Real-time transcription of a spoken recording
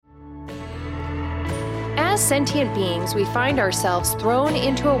As sentient beings, we find ourselves thrown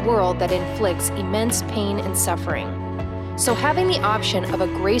into a world that inflicts immense pain and suffering. So having the option of a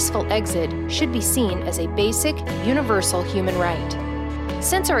graceful exit should be seen as a basic, universal human right.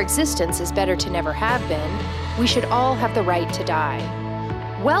 Since our existence is better to never have been, we should all have the right to die.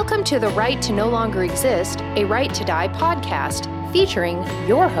 Welcome to the Right to No Longer Exist, a Right to Die podcast, featuring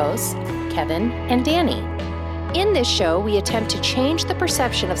your hosts, Kevin and Danny. In this show, we attempt to change the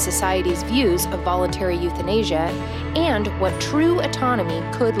perception of society's views of voluntary euthanasia and what true autonomy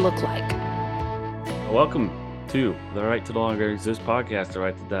could look like. Welcome to the Right to No Longer Exist podcast, the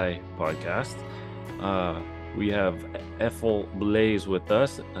Right to Die podcast. We have Efil, Blaise with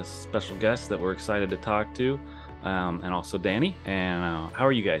us, a special guest that we're excited to talk to, and also Danny. And how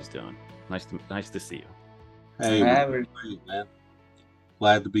are you guys doing? Nice to see you. Hey, we're great, man.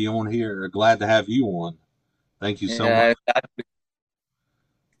 Glad to be on here. Glad to have you on. Thank you so much.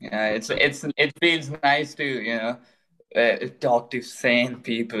 It feels nice to talk to sane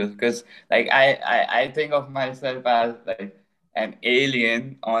people, because I think of myself as like an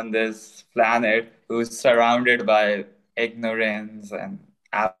alien on this planet who's surrounded by ignorance and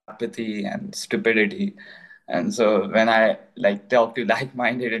apathy and stupidity. And so when I talk to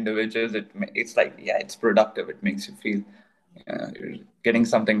like-minded individuals, it's productive. It makes you feel you're getting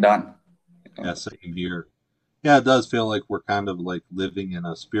something done. Yeah, same here. Yeah, it does feel like we're kind of like living in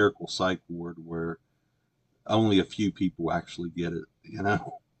a spherical psych ward where only a few people actually get it,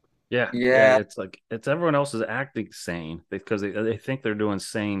 Yeah. It's everyone else is acting sane because they think they're doing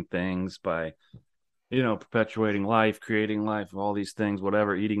sane things by, perpetuating life, creating life, all these things,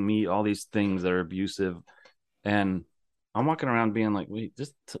 whatever, eating meat, all these things that are abusive. And I'm walking around being like, wait,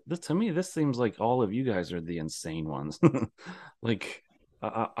 this to me, this seems like all of you guys are the insane ones. Like,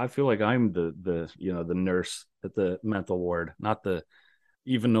 I feel like I'm the nurse at the mental ward, not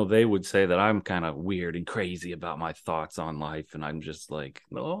even though they would say that I'm kind of weird and crazy about my thoughts on life. And I'm just like,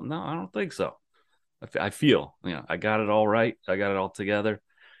 no, I don't think so. I feel, I got it all right. I got it all together.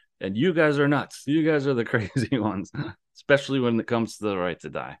 And you guys are nuts. You guys are the crazy ones, especially when it comes to the right to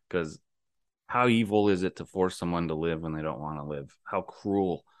die. Because how evil is it to force someone to live when they don't want to live? How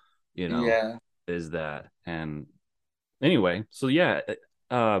cruel, is that? And anyway, so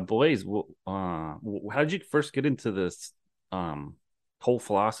Blaise, how did you first get into this whole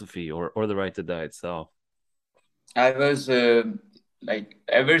philosophy or the right to die itself? I was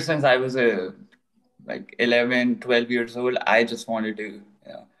ever since I was 11, 12 years old, I just wanted to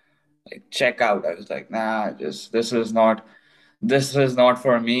check out. I was like, nah, this is not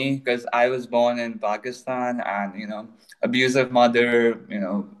for me, because I was born in Pakistan, and abusive mother,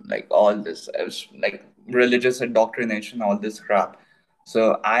 all this. I was like religious indoctrination, all this crap.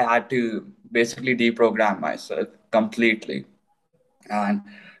 So I had to basically deprogram myself completely. And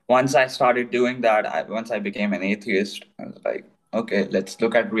once I started doing that, once I became an atheist, I was like, okay, let's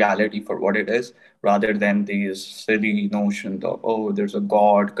look at reality for what it is, rather than these silly notions of, oh, there's a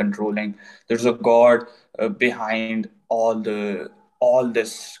God controlling, there's a God behind all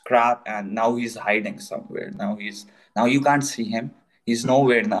this crap, and now he's hiding somewhere. Now you can't see him. He's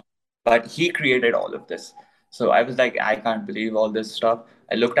nowhere now, but he created all of this. So I was like, I can't believe all this stuff.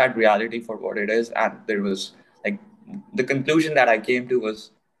 I looked at reality for what it is, and there was like the conclusion that I came to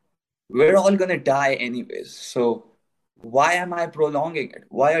was, we're all going to die anyways. So why am I prolonging it?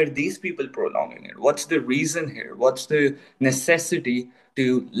 Why are these people prolonging it? What's the reason here? What's the necessity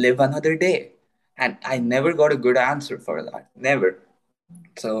to live another day? And I never got a good answer for that. Never.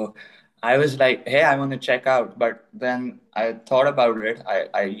 So I was like, hey, I want to check out. But then I thought about it.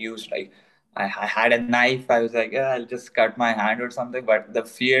 I used I had a knife. I was like, yeah, I'll just cut my hand or something. But the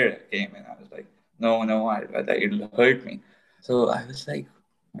fear came in. I was like, no, it'll hurt me. So I was like,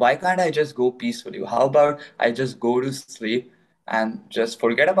 why can't I just go peacefully? How about I just go to sleep and just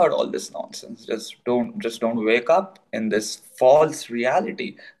forget about all this nonsense? Just don't wake up in this false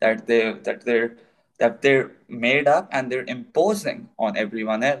reality that they're made up and they're imposing on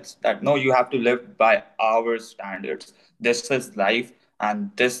everyone else, that no, you have to live by our standards. This is life,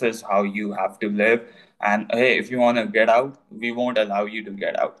 and this is how you have to live. And hey, if you want to get out, we won't allow you to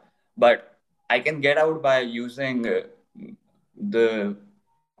get out. But I can get out by using the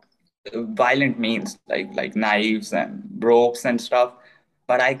violent means, like knives and ropes and stuff,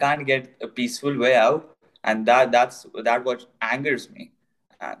 but I can't get a peaceful way out. And that what angers me.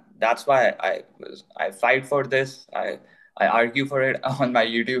 And that's why I fight for this. I argue for it on my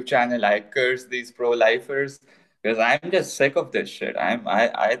YouTube channel. I curse these pro-lifers because I'm just sick of this shit.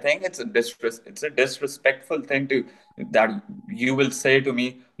 I think it's a disrespectful thing to that you will say to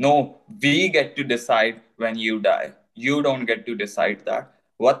me, no, we get to decide when you die. You don't get to decide that.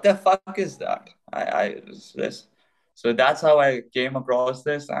 What the fuck is that? I this. So that's how I came across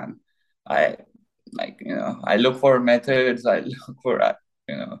this, and I I look for methods, I look for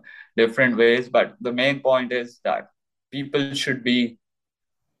you know different ways, but the main point is that people should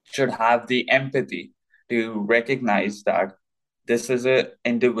have the empathy to recognize that this is an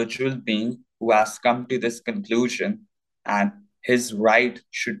individual being who has come to this conclusion, and his right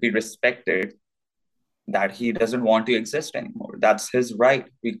should be respected, that he doesn't want to exist anymore. That's his right.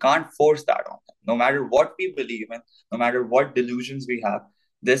 We can't force that on him. No matter what we believe in, no matter what delusions we have,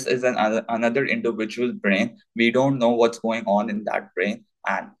 this is another individual brain. We don't know what's going on in that brain.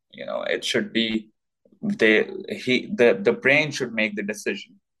 And it should be the brain should make the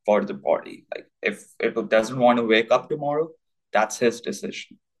decision for the body. Like if it doesn't want to wake up tomorrow, that's his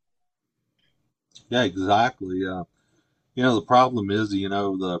decision. Yeah, exactly. The problem is,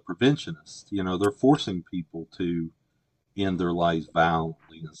 the preventionists, they're forcing people to end their lives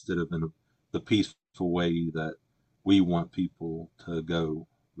violently instead of in the peaceful way that we want people to go.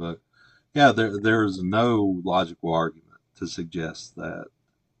 But yeah, there's no logical argument to suggest that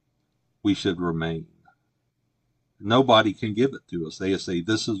we should remain. Nobody can give it to us. They say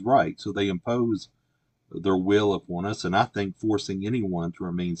this is right, so they impose their will upon us. And I think forcing anyone to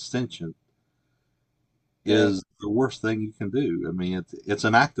remain sentient is the worst thing you can do. I mean, it's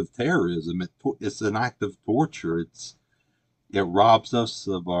an act of terrorism. It's an act of torture. It robs us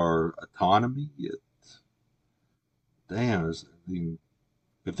of our autonomy. I mean,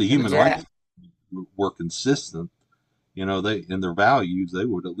 if the human rights were consistent, they in their values, they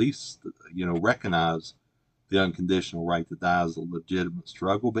would at least, recognize the unconditional right to die as a legitimate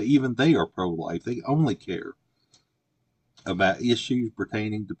struggle. But even they are pro-life. They only care about issues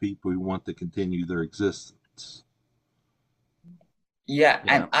pertaining to people who want to continue their existence. Yeah.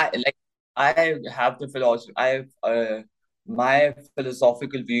 And I have the philosophy. My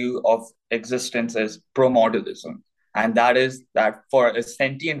philosophical view of existence is pro-mortalism, and that is that for a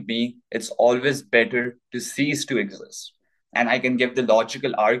sentient being, it's always better to cease to exist. And I can give the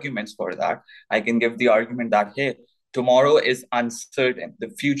logical arguments for that. I can give the argument that, hey, tomorrow is uncertain, the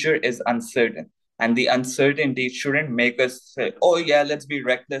future is uncertain, and the uncertainty shouldn't make us say, oh yeah, let's be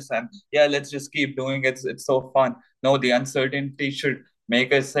reckless, and yeah, let's just keep doing it, it's so fun. No, the uncertainty should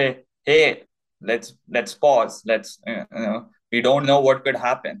make us say, hey, let's pause. We don't know what could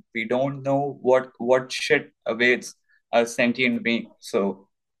happen. We don't know what shit awaits a sentient being. So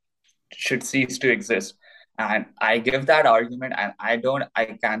should cease to exist. And I give that argument, and I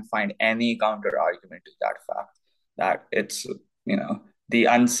can't find any counter argument to that fact, that it's the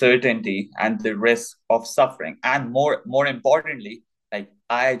uncertainty and the risk of suffering. And more importantly, like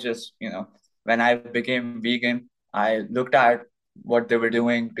I just when I became vegan, I looked at what they were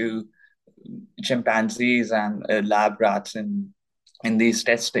doing to chimpanzees and lab rats in these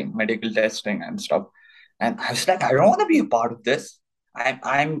medical testing and stuff. And I was like, I don't want to be a part of this.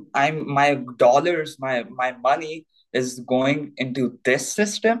 My dollars, my money is going into this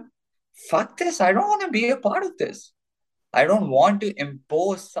system. Fuck this. I don't want to be a part of this. I don't want to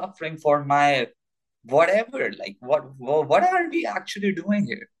impose suffering for my whatever. Like what are we actually doing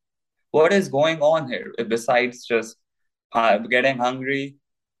here? What is going on here besides just getting hungry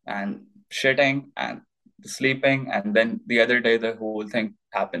and shitting and sleeping, and then the other day the whole thing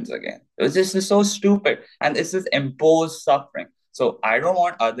happens again? It was just so stupid, and this is imposed suffering. So I don't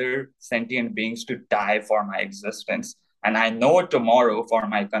want other sentient beings to die for my existence, and I know tomorrow for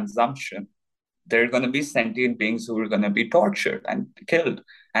my consumption there are going to be sentient beings who are going to be tortured and killed,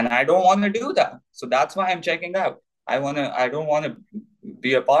 and I don't want to do that. So that's why I'm checking out. I don't want to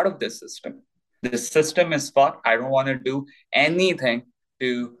be a part of this system. This system is fucked. I don't want to do anything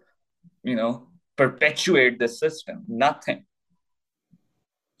to perpetuate the system. Nothing.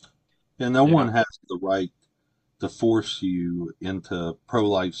 And no one has the right to force you into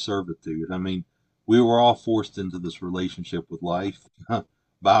pro-life servitude. I mean, we were all forced into this relationship with life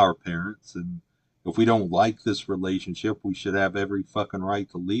by our parents, and if we don't like this relationship, we should have every fucking right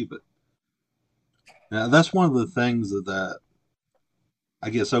to leave it. Now, that's one of the things that I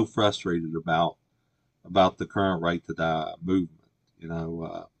get so frustrated about the current right to die movement.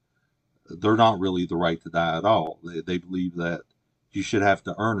 They're not really the right to die at all. They believe that you should have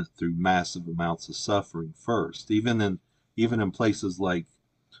to earn it through massive amounts of suffering first, even in places like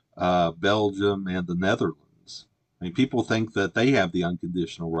Belgium and the Netherlands. I mean, people think that they have the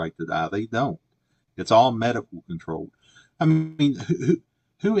unconditional right to die. They don't. It's all medical controlled. I mean,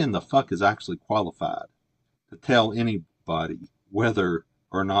 who in the fuck is actually qualified to tell anybody whether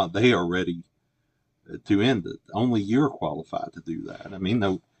or not they are ready to end it? Only you're qualified to do that. I mean,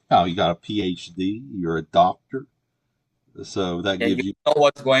 no, you got a PhD, you're a doctor. So that Yeah, gives you you. know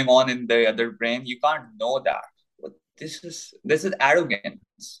what's going on in the other brain. You can't know that. But this is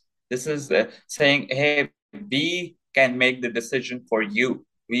arrogance. This is saying, "Hey, we can make the decision for you.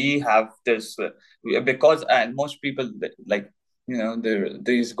 We have this because and most people like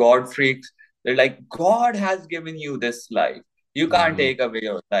these God freaks. They're like, God has given you this life. You can't Mm-hmm. take away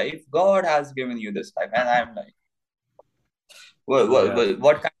your life. God has given you this life." And I'm like, Yeah.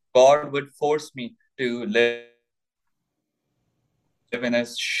 what kind of God would force me to live in a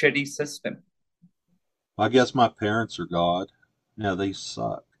shitty system? I guess my parents are God. Yeah, they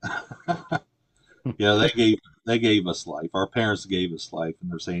suck. Yeah, they gave us life. Our parents gave us life, and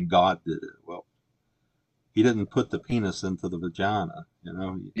they're saying God did it. Well, he didn't put the penis into the vagina.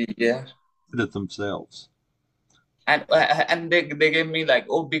 He Yeah. did it themselves. And they gave me like,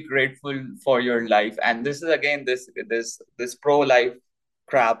 oh, be grateful for your life. And this is again this pro life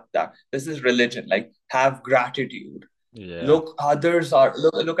crap, that this is religion, like have gratitude. Yeah. Look at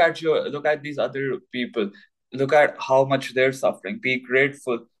these other people, look at how much they're suffering, be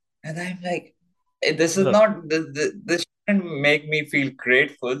grateful. And I'm like, this is Ugh. not this shouldn't make me feel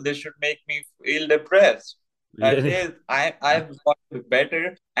grateful, this should make me feel depressed. That Yeah. hey, I've got it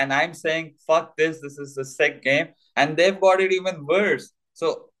better and I'm saying fuck this is a sick game, and they've got it even worse.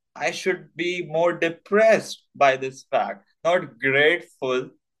 So I should be more depressed by this fact, not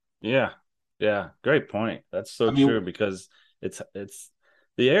grateful. Yeah. Yeah. Great point. That's I so mean, true because it's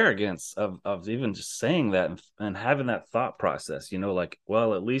the arrogance of even just saying that and having that thought process, like,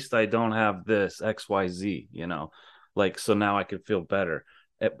 well, at least I don't have this XYZ, like, so now I could feel better.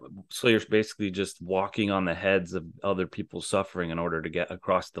 So you're basically just walking on the heads of other people suffering in order to get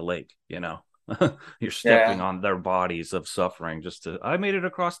across the lake. You're stepping Yeah. on their bodies of suffering I made it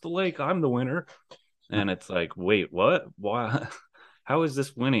across the lake. I'm the winner. And it's like, wait, what? Why? How is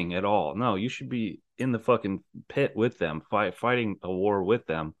this winning at all? No, you should be in the fucking pit with them, fighting a war with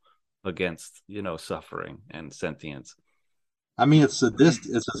them against, suffering and sentience. I mean, it's a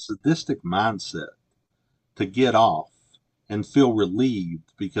sadistic mindset to get off and feel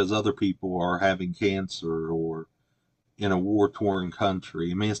relieved because other people are having cancer or in a war-torn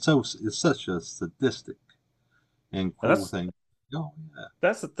country. I mean, it's such a sadistic and cruel That's thing. Oh yeah.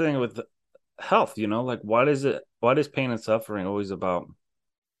 that's the thing with health, like why is pain and suffering always about,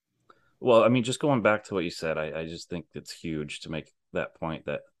 well, I mean, just going back to what you said, I just think it's huge to make that point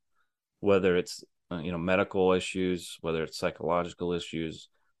that whether it's medical issues, whether it's psychological issues,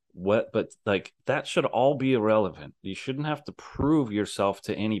 but like that should all be irrelevant. You shouldn't have to prove yourself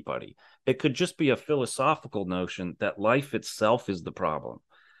to anybody. It could just be a philosophical notion that life itself is the problem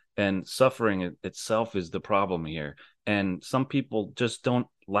and suffering itself is the problem here. And some people just don't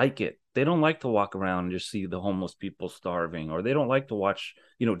like it. They don't like to walk around and just see the homeless people starving, or they don't like to watch,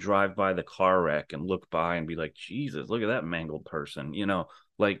 drive by the car wreck and look by and be like, Jesus, look at that mangled person,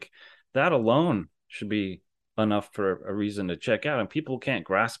 like that alone should be enough for a reason to check out. And people can't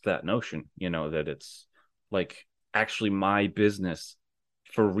grasp that notion, that it's like actually my business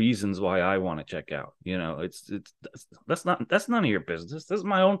for reasons why I want to check out. It's that's none of your business. This is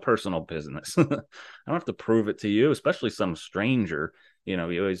my own personal business. I don't have to prove it to you, especially some stranger. You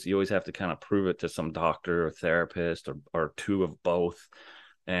always have to kind of prove it to some doctor or therapist or two of both.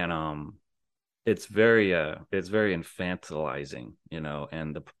 And it's very infantilizing,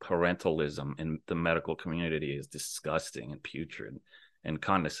 and the parentalism in the medical community is disgusting and putrid and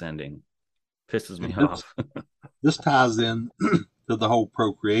condescending. Pisses me And off. this ties in to the whole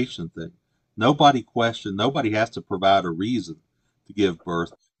procreation thing. Nobody has to provide a reason to give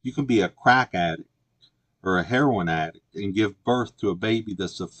birth. You can be a crack addict or a heroin addict and give birth to a baby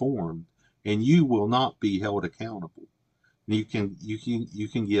that's deformed, and you will not be held accountable. And you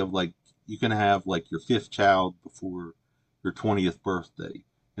can have like your fifth child before your 20th birthday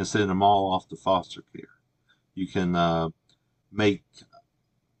and send them all off to foster care. You can make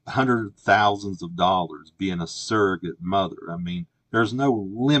hundreds of thousands of dollars being a surrogate mother. I mean, there's no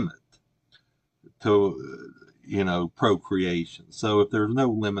limit to procreation. So if there's no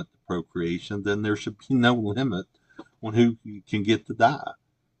limit to procreation, then there should be no limit on who can get to die.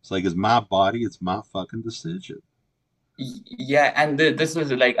 It's like, it's my body, it's my fucking decision. Yeah, and this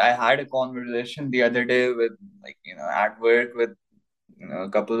is like, I had a conversation the other day with, like, at work with, a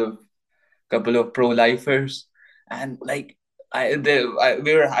couple of pro-lifers. And like,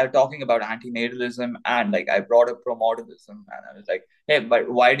 we were talking about antinatalism, and like I brought up promortalism, and I was like, hey, but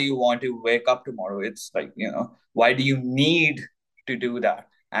why do you want to wake up tomorrow? It's like, why do you need to do that?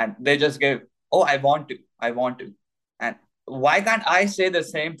 And they just give, oh, I want to. And why can't I say the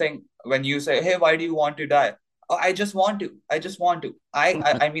same thing when you say, hey, why do you want to die? Oh, I just want to.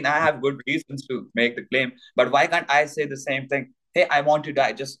 I mean, I have good reasons to make the claim, but why can't I say the same thing? Hey, I want to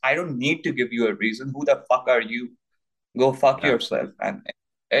die. Just, I don't need to give you a reason. Who the fuck are you? Go fuck Yeah. yourself. And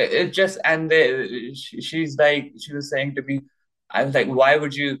it just, and she's like, she was saying to me, I was like, why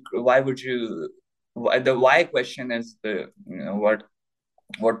would you, the why question is the,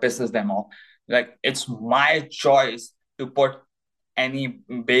 what pisses them off. Like, it's my choice to put any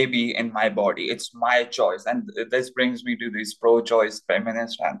baby in my body. It's my choice. And this brings me to these pro-choice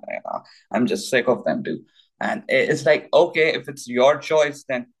feminists, and I'm just sick of them too. And it's like, okay, if it's your choice,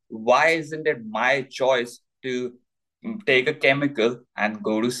 then why isn't it my choice to take a chemical and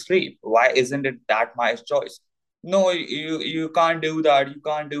go to sleep? Why isn't it that my choice? No, you can't do that. You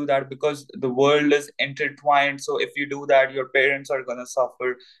can't do that because the world is intertwined. So if you do that, your parents are gonna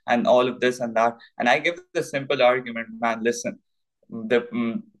suffer, and all of this and that. And I give the simple argument, man, listen,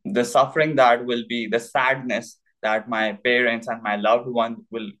 the suffering that will be, the sadness that my parents and my loved one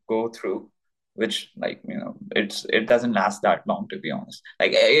will go through, which, like, it doesn't last that long, to be honest.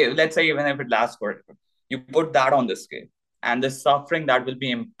 Like, let's say even if it lasts forever, you put that on the scale, and the suffering that will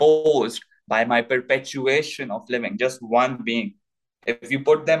be imposed by my perpetuation of living, just one being, if you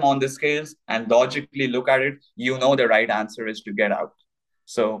put them on the scales and logically look at it, the right answer is to get out.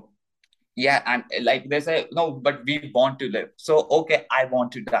 So yeah, and like they say, no, but we want to live. So okay, I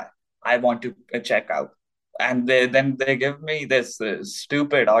want to die. I want to check out. And then they give me this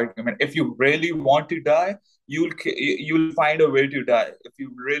stupid argument. If you really want to die, you'll find a way to die. If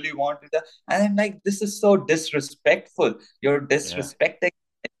you really want to die, and I'm like, this is so disrespectful. You're Yeah. disrespecting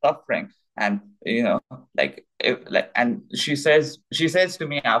suffering. And like, and she says to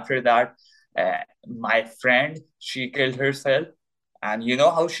me after that, my friend, she killed herself. And you know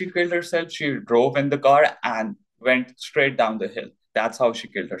how she killed herself? She drove in the car and went straight down the hill. That's how she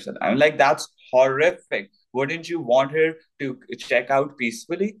killed herself. I'm like, that's horrific. Wouldn't you want her to check out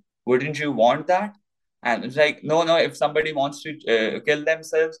peacefully? Wouldn't you want that? And it's like, no, no, if somebody wants to kill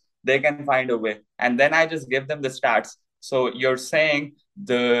themselves, they can find a way. And then I just give them the stats. So you're saying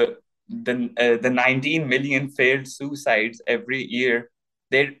the 19 million failed suicides every year,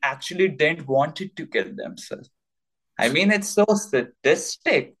 they actually didn't want it to kill themselves. I mean, it's so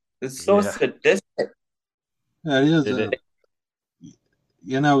sadistic. It's so Yeah. sadistic. Yeah, it is. It is.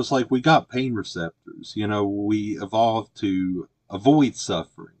 It's like we got pain receptors. We evolved to avoid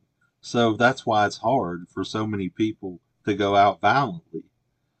suffering. So that's why it's hard for so many people to go out violently.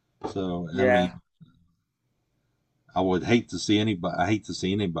 So, I Yeah, mean, I would hate to see anybody. I hate to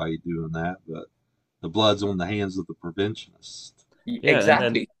see anybody doing that, but the blood's on the hands of the preventionist. Yeah, and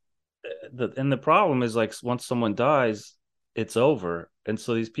exactly. the problem is, like, once someone dies, it's over. And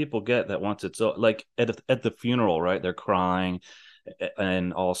so these people get that once it's like at the funeral, right? They're crying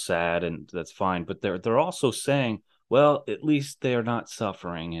and all sad, and that's fine. But they're also saying, well, at least they are not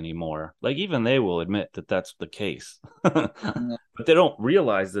suffering anymore. Like, even they will admit that that's the case, but Yeah. they don't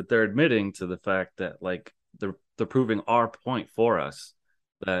realize that they're admitting to the fact that, like, they're proving our point for us,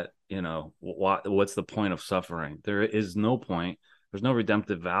 that what's the point of suffering? There is no point. There's no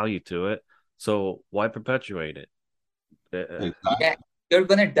redemptive value to it. So why perpetuate it? Exactly. Yeah, you're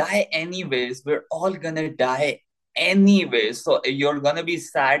gonna die anyways. We're all gonna die anyways. So you're gonna be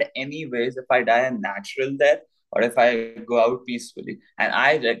sad anyways if I die a natural death or if I go out peacefully. And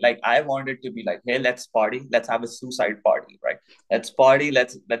I wanted to be like, hey, let's party, let's have a suicide party, right? Let's party,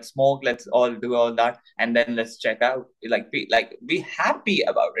 let's smoke, let's all do all that, and then let's check out. Be happy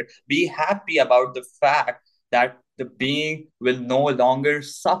about it. Be happy about the fact that the being will no longer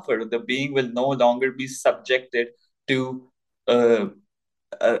suffer. The being will no longer be subjected to uh,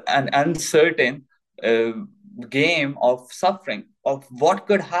 an uncertain uh, game of suffering, of what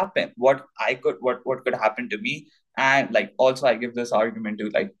could happen, what could happen to me. And like, also I give this argument to,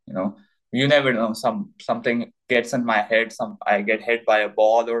 like, you never know, something gets in my head, I get hit by a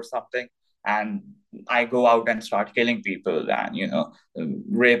ball or something, and I go out and start killing people and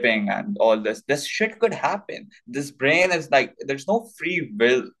raping and all this shit could happen. This brain is like, there's no free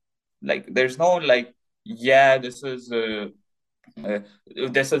will. Like, there's no, like, yeah, uh,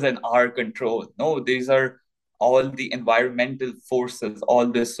 this is in our control. No, these are all the environmental forces, all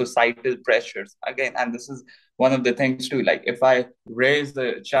the societal pressures. Again, and this is one of the things too. Like, if I raise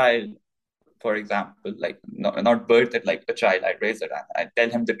a child, for example, like, not birth it like a child, I raise it and I tell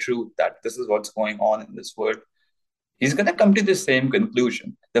him the truth that this is what's going on in this world, he's going to come to the same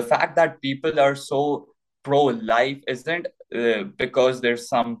conclusion. The fact that people are so pro life isn't because there's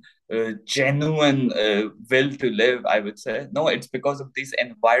some genuine will to live, I would say. No, it's because of these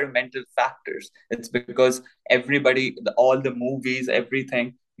environmental factors. It's because everybody, all the movies,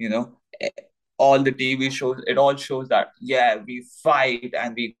 everything, all the TV shows, it all shows that, yeah, we fight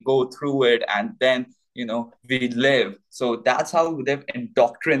and we go through it, and then, we live. So that's how they've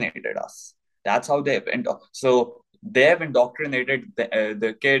indoctrinated us. That's how so they've indoctrinated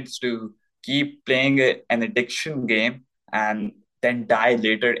the kids to keep playing an addiction game and then die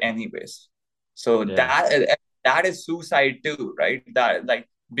later anyways. So Yeah. that is suicide too, right? That, like,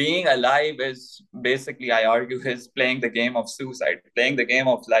 being alive is basically, I argue, is playing the game of suicide. Playing the game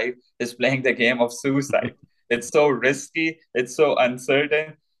of life is playing the game of suicide. It's so risky, it's so uncertain,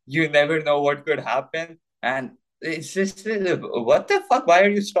 you never know what could happen. And it's just, what the fuck, why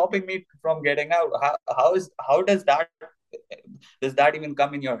are you stopping me from getting out? How does that even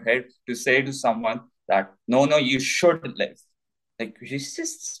come in your head to say to someone that, no, you should live? Like, it's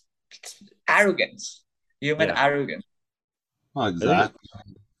just arrogance, human Yeah. arrogance. Well, exactly.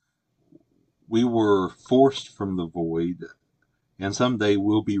 We were forced from the void, and someday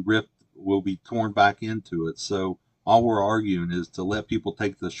we'll be torn back into it. So all we're arguing is to let people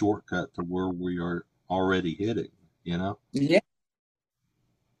take the shortcut to where we are already hitting, Yeah.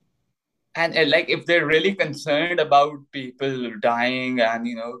 And like, if they're really concerned about people dying and,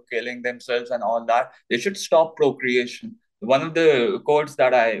 killing themselves and all that, they should stop procreation. One of the quotes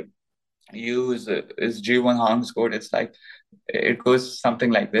that I use is G1 Harm's quote. It's like, it goes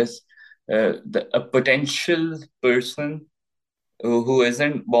something like this: a potential person who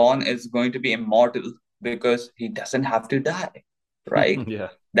isn't born is going to be immortal because he doesn't have to die, right? Yeah.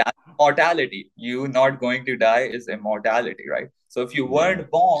 That's mortality. You not going to die is immortality, right? So if you Yeah.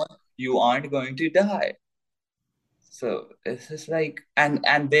 weren't born, you aren't going to die. So it's just like, and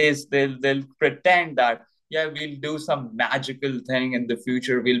they'll pretend that, yeah, we'll do some magical thing in the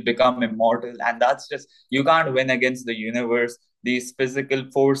future, we'll become immortal, and that's just, you can't win against the universe. These physical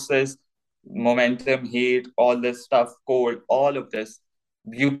forces, momentum, heat, all this stuff, cold, all of this,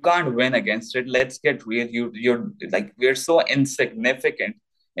 you can't win against it. Let's get real. You're like, we're so insignificant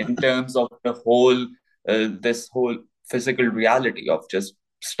in terms of the whole this whole physical reality of just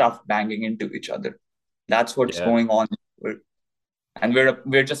stuff banging into each other. That's what's Yeah. going on. And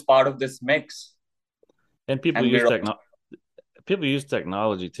we're just part of this mix. And people use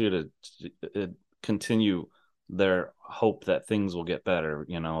technology too to continue their hope that things will get better.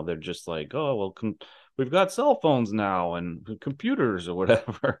 They're just like, oh well, we've got cell phones now and computers or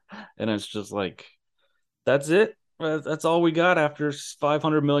whatever, and it's just like, that's it. That's all we got after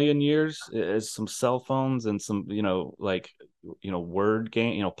 500 million years is some cell phones and some, word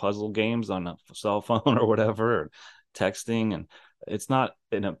game, puzzle games on a cell phone or whatever, or texting. And it's not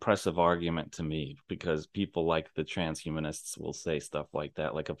an impressive argument to me, because people like the transhumanists will say stuff like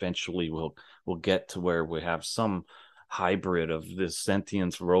that. Like, eventually we'll get to where we have some hybrid of this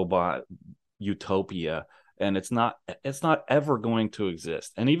sentience robot utopia, and it's not ever going to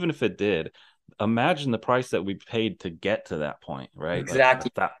exist. And even if it did, imagine the price that we paid to get to that point, right?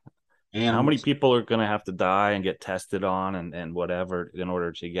 Exactly. Like, how many people are going to have to die and get tested on and whatever in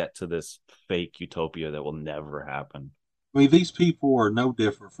order to get to this fake utopia that will never happen? I mean, these people are no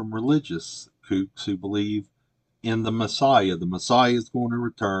different from religious kooks who believe in the Messiah. The Messiah is going to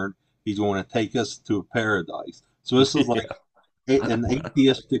return. He's going to take us to a paradise. So this is like an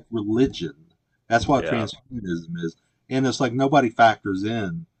atheistic religion. That's what transhumanism is. And it's like nobody factors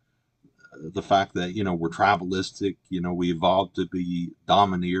in the fact that, we're tribalistic, we evolved to be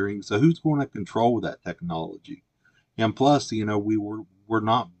domineering. So who's going to control that technology? And plus, we're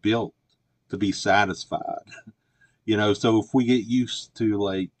not built to be satisfied. So if we get used to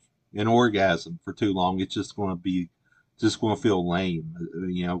like an orgasm for too long, it's just going to feel lame,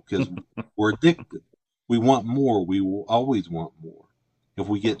 because we're addicted. We want more. We will always want more. If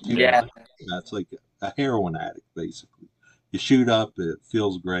we get too much, that's like a heroin addict, basically. You shoot up, it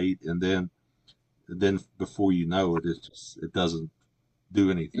feels great, and then before you know it, it doesn't do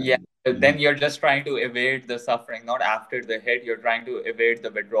anything. Yeah. Then you're just trying to evade the suffering, not after the hit. You're trying to evade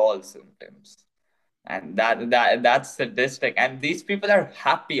the withdrawal symptoms. And that's sadistic. And these people are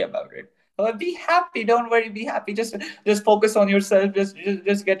happy about it. Oh, be happy. Don't worry. Be happy. Just focus on yourself.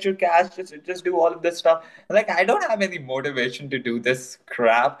 Just get your cash. Just do all of this stuff. Like, I don't have any motivation to do this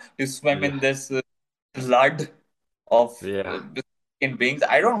crap, to swim in this blood of beings.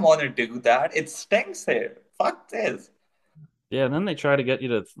 I don't want to do that. It stinks here. Fuck this. Yeah, and then they try to get you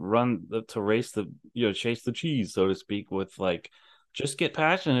to chase the cheese, so to speak, with like, just get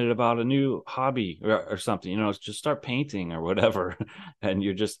passionate about a new hobby or something, just start painting or whatever. And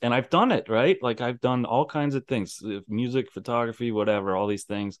and I've done it, right? Like, I've done all kinds of things, music, photography, whatever, all these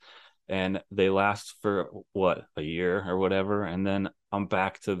things. And they last for a year or whatever. And then I'm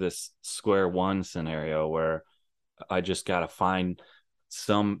back to this square one scenario where I just got to find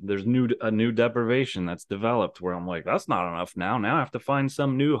there's a new deprivation that's developed where I'm like, that's not enough now. Now I have to find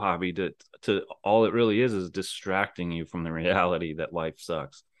some new hobby to all it really is distracting you from the reality that life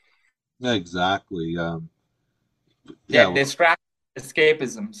sucks. Exactly. Distract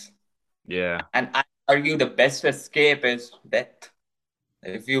escapisms. Yeah. And I argue the best escape is death.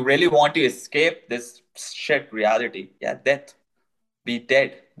 If you really want to escape this shit reality, death. Be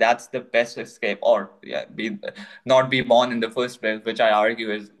dead. That's the best escape. Or not be born in the first place, which I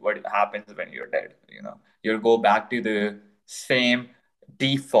argue is what happens when you're dead. You'll go back to the same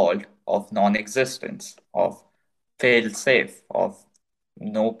default of non-existence, of fail safe, of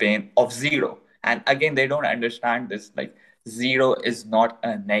no pain, of zero. And again, they don't understand this. Like, zero is not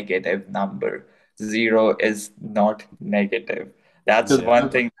a negative number. Zero is not negative. That's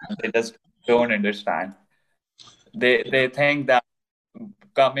one thing they just don't understand. They think that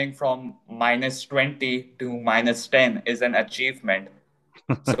coming from -20 to -10 is an achievement.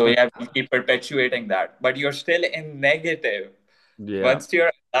 So you have to keep perpetuating that. But you're still in negative. Yeah. Once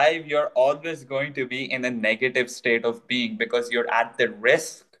you're alive, you're always going to be in a negative state of being because you're at the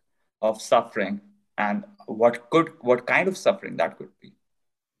risk of suffering. And what kind of suffering that could be?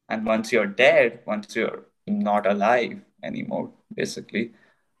 And once you're dead, once you're not alive anymore, basically,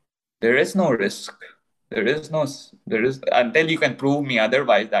 there is no risk. There is until you can prove me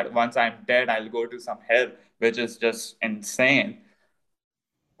otherwise that once I'm dead, I'll go to some hell, which is just insane.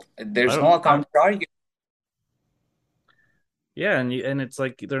 There's no counter argument. Yeah, and it's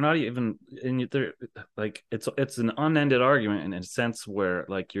like they're not even, and they're like it's an unended argument in a sense where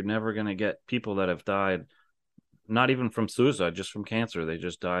like you're never gonna get people that have died, not even from suicide, just from cancer. They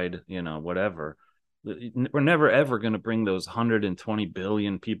just died, whatever. We're never ever gonna bring those 120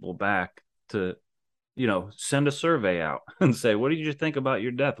 billion people back to, send a survey out and say, what did you think about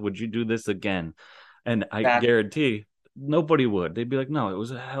your death? Would you do this again? And I guarantee nobody would. They'd be like, no, it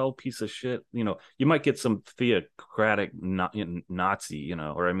was a hell piece of shit. You might get some theocratic Nazi,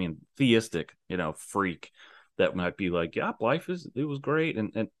 or I mean theistic, freak that might be like, yeah, it was great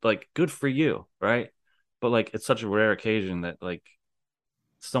and like good for you, right? But like it's such a rare occasion that like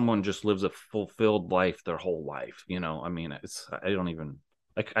someone just lives a fulfilled life their whole life. I mean,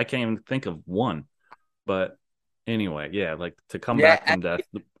 I can't even think of one. But anyway, yeah, like to come back from death,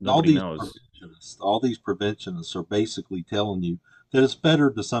 nobody knows. All these preventionists are basically telling you that it's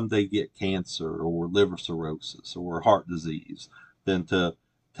better to someday get cancer or liver cirrhosis or heart disease than to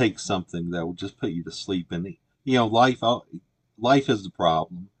take something that will just put you to sleep. And life is the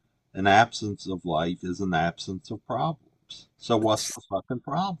problem. An absence of life is an absence of problems. So what's the fucking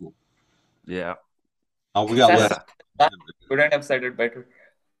problem? Yeah. Oh, we got couldn't have said it better.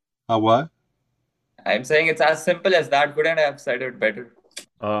 What? I'm saying it's as simple as that. Couldn't have said it better.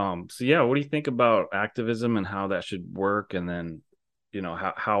 So yeah, what do you think about activism and how that should work? And then,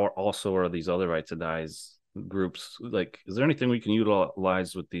 how also are these other Right to Die's groups? Like, is there anything we can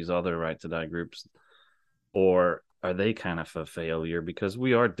utilize with these other Right to Die groups, or are they kind of a failure because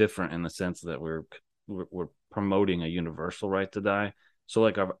we are different in the sense that we're promoting a universal right to die? So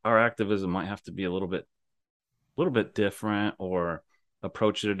like our activism might have to be a little bit different, or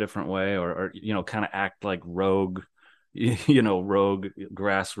approach it a different way, or kind of act like rogue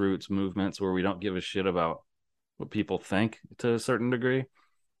grassroots movements where we don't give a shit about what people think to a certain degree.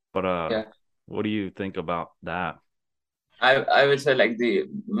 But what do you think about that? I would say like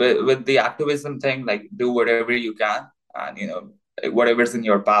with the activism thing, like do whatever you can, and whatever's in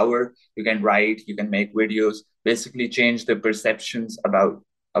your power, you can write, you can make videos, basically change the perceptions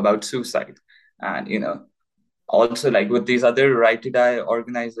about suicide. And also like with these other Right to Die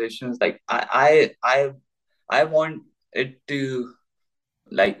organizations, like I want it to,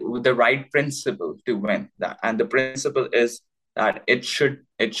 like, with the right principle to win that, and the principle is that it shouldn't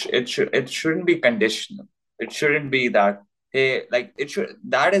be conditional. It shouldn't be that, hey, like,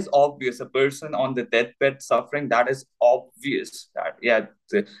 that is obvious. A person on the deathbed suffering, that is obvious that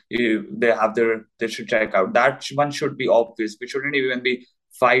they should check out. That one should be obvious. We shouldn't even be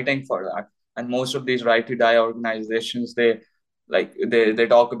fighting for that. And most of these Right to Die organizations, they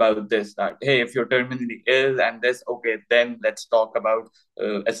talk about this, that hey, if you're terminally ill and this, okay, then let's talk about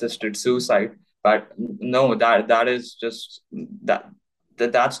assisted suicide. But no, that is just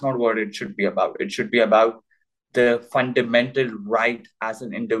that's not what it should be about. It should be about the fundamental right as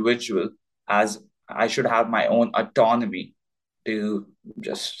an individual, as I should have my own autonomy to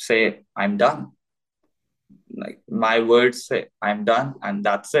just say I'm done. Like, my words say I'm done, and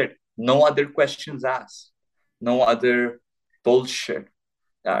that's it. No other questions asked. No other bullshit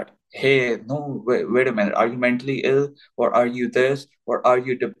that, hey, no, wait a minute, are you mentally ill, or are you this, or are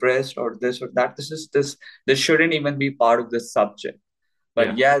you depressed, or this or that? This shouldn't even be part of the subject.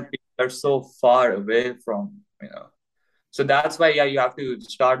 But people are so far away from, so that's why, you have to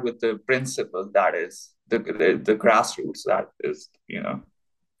start with the principle, that is the grassroots, that is,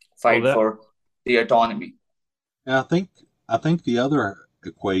 fight for the autonomy. And I think the other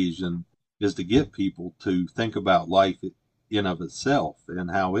equation is to get people to think about life in of itself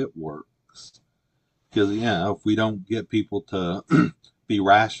and how it works. Because if we don't get people to be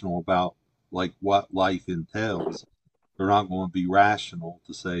rational about like what life entails, they're not going to be rational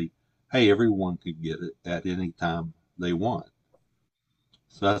to say, "Hey, everyone can get it at any time they want."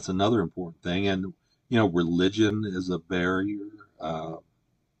 So that's another important thing. And religion is a barrier.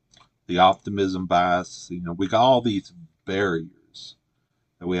 The optimism bias. We got all these barriers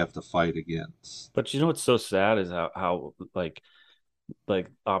that we have to fight against. But what's so sad is how like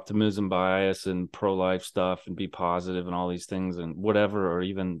optimism bias and pro-life stuff and be positive and all these things and whatever, or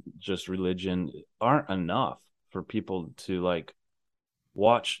even just religion, aren't enough for people to like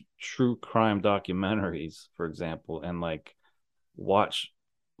watch true crime documentaries, for example, and like watch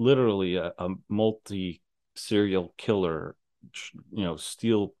literally a multi serial killer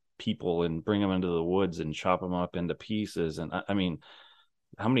steal people and bring them into the woods and chop them up into pieces. And I mean,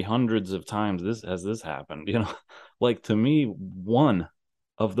 how many hundreds of times has this happened? Like, to me, one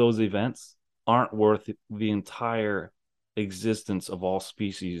of those events aren't worth the entire existence of all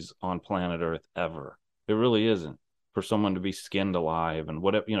species on planet Earth ever. It really isn't, for someone to be skinned alive and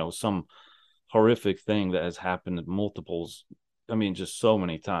whatever, some horrific thing that has happened multiples. I mean, just so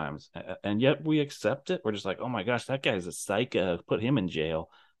many times. And yet we accept it. We're just like, oh my gosh, that guy's a psycho, put him in jail.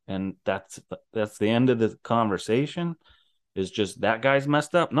 And that's the end of the conversation, is just that guy's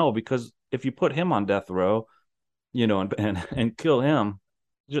messed up. No, because if you put him on death row, and kill him,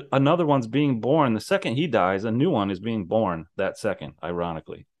 another one's being born. The second he dies, a new one is being born that second,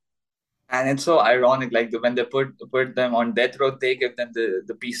 ironically. And it's so ironic, like when they put them on death row, they give them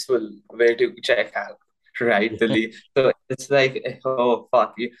the peaceful way to check out, right? So it's like, oh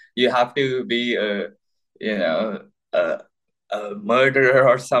fuck, you have to be a murderer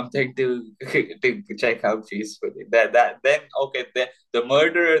or something to check out peacefully. That then okay, the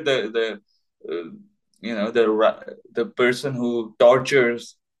murderer, the person who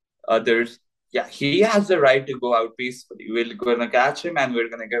tortures others, he has the right to go out peacefully. We're gonna catch him and we're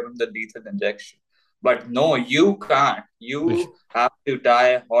gonna give him the lethal injection. But no, you can't. You have to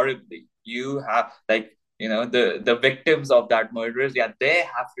die horribly. You have, like, the victims of that murderers, they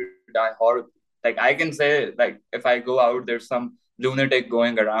have to die horribly. Like, I can say, like, if I go out, there's some lunatic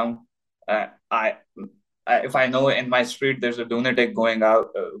going around. If I know in my street there's a lunatic going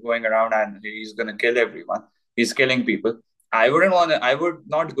around and he's gonna kill everyone, he's killing people. I would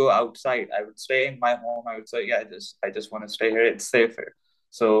not go outside. I would stay in my home. I would say, I just want to stay here. It's safer.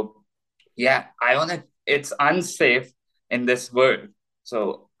 So it's unsafe in this world.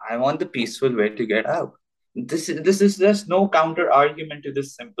 So I want the peaceful way to get out. This is just no counter argument to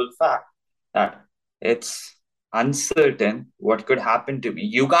this simple fact that it's uncertain what could happen to me.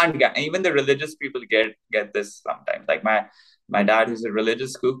 You can't get, even the religious people get this sometimes. Like my dad, who's a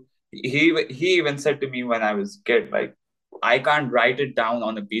religious cook, he even said to me when I was a kid, like, I can't write it down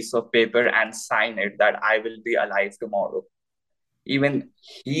on a piece of paper and sign it that I will be alive tomorrow. Even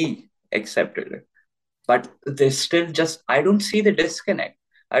he accepted it. But there's still just, I don't see the disconnect.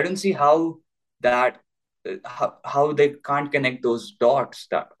 I don't see how they can't connect those dots,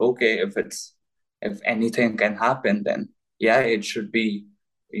 that, okay, if anything can happen, then you should be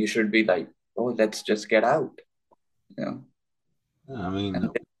like, oh, let's just get out. I mean, and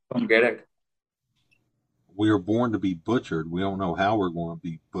don't get it. We are born to be butchered. We don't know how we're going to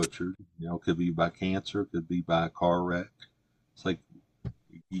be butchered. Could be by cancer, could be by a car wreck. It's like,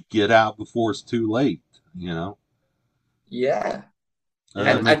 you get out before it's too late, Yeah.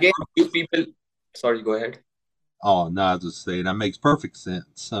 And again, you people, sorry, go ahead. Oh, no, I was just saying, that makes perfect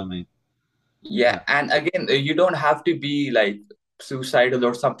sense. I mean, and again, you don't have to be like suicidal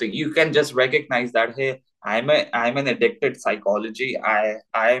or something. You can just recognize that, hey, I'm an addicted psychology.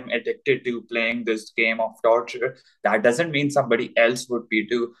 I'm addicted to playing this game of torture. That doesn't mean somebody else would be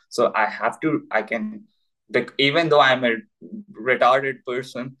too. So I can, even though I'm a retarded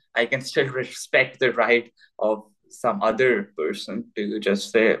person, I can still respect the right of some other person to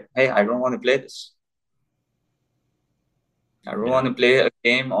just say, hey, I don't want to play this. I don't want to play a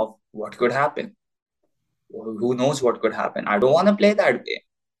game of what could happen. Who knows what could happen? I don't want to play that game.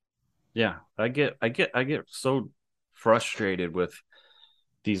 Yeah, I get so frustrated with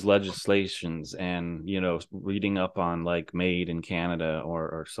these legislations and, reading up on like MAID in Canada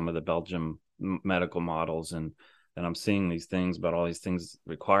or some of the Belgium medical models. And I'm seeing these things about all these things,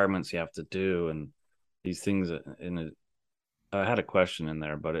 requirements you have to do, and these things I had a question in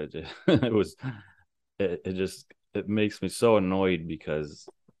there, but it it makes me so annoyed because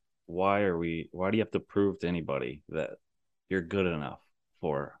why do you have to prove to anybody that you're good enough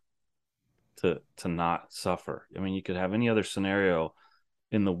for to not suffer? I mean, you could have any other scenario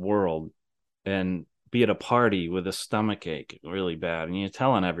in the world and be at a party with a stomach ache really bad, and you're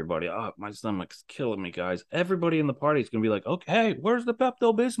telling everybody, "Oh, my stomach's killing me, guys." Everybody in the party is gonna be like, "Okay, where's the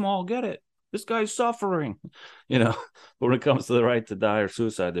Pepto Bismol? Get it. This guy's suffering," you know. But when it comes to the right to die or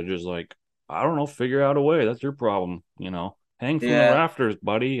suicide, they're just like, "I don't know, figure out a way. That's your problem," you know. Hang from the rafters,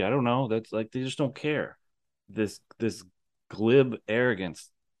 buddy. I don't know. That's like they just don't care. This glib arrogance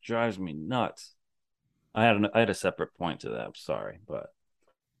drives me nuts. I had a separate point to that. I'm sorry, but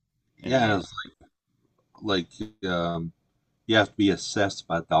yeah, it's like you have to be assessed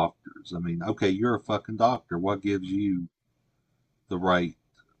by doctors. I mean, okay, you're a fucking doctor. What gives you the right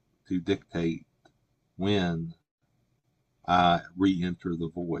to dictate when I re-enter the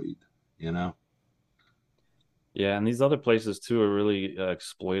void? You know? Yeah, and these other places too are really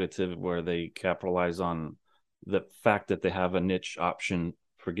exploitative, where they capitalize on the fact that they have a niche option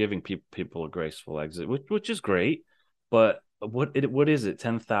for giving people a graceful exit, which is great. But what is it?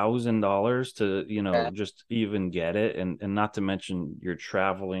 $10,000 to just even get it, and not to mention you're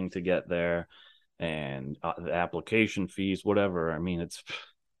traveling to get there, and the application fees, whatever. I mean, it's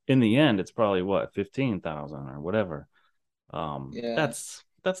in the end, it's probably what 15,000 or whatever.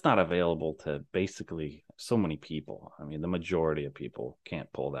 That's not available to basically so many people. I mean, the majority of people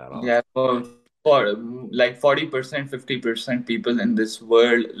can't pull that off. Yeah, for like 40%, 50% people in this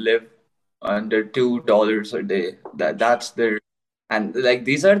world live under $2 a day. That's their, and like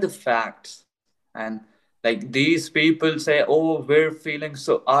these are the facts. And like these people say, "Oh, we're feeling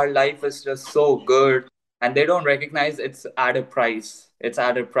so, our life is just so good," and they don't recognize it's at a price. It's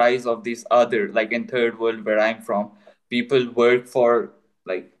at a price of these other, like in third world where I'm from, people work for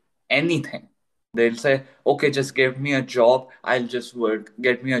like anything. They'll say, "Okay, just give me a job, I'll just work.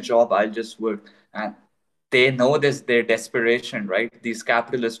 Get me a job, I'll just work." And they know this, their desperation, right? These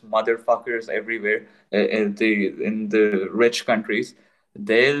capitalist motherfuckers everywhere in the rich countries,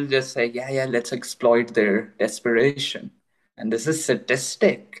 they'll just say, "Yeah, yeah, let's exploit their desperation." And this is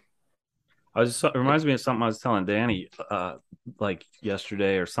sadistic. It reminds me of something I was telling Danny, like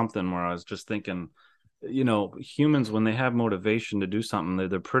yesterday or something, where I was just thinking, humans, when they have motivation to do something,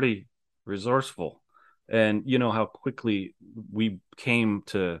 they're pretty resourceful. And you know how quickly we came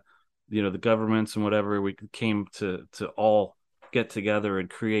to, the governments and whatever, we came to all get together and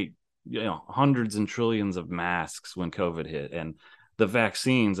create, hundreds and trillions of masks when COVID hit. And the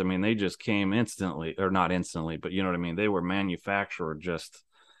vaccines, I mean, they just came instantly, or not instantly, but you know what I mean? They were manufactured just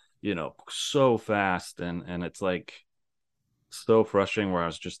so fast, and it's like so frustrating, where I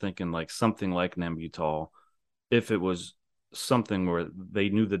was just thinking like something like Nembutal, if it was something where they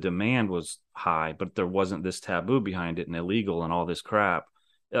knew the demand was high but there wasn't this taboo behind it and illegal and all this crap,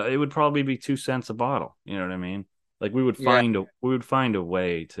 it would probably be 2 cents a bottle. You know what I mean? Like we would find a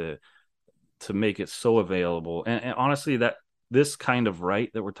way to make it so available, and honestly, that this kind of right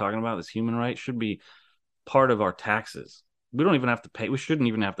that we're talking about, this human right, should be part of our taxes. We don't even have to pay. We shouldn't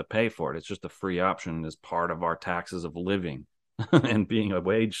even have to pay for it. It's just a free option as part of our taxes of living. And being a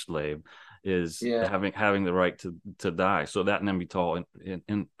wage slave is having the right to die. So that Nembutal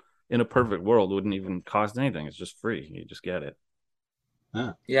in a perfect world wouldn't even cost anything. It's just free. You just get it.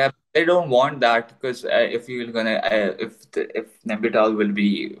 Yeah, they don't want that because if you're gonna if Nembutal will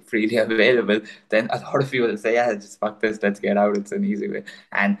be freely available, then a lot of people will say, "Yeah, just fuck this, let's get out. It's an easy way."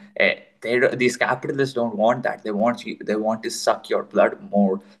 And these capitalists don't want that. They want you. They want to suck your blood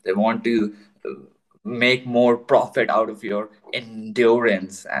more. They want to make more profit out of your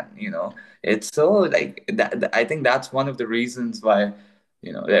endurance, and it's so like that. I think that's one of the reasons why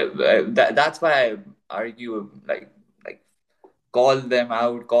that's why I argue like call them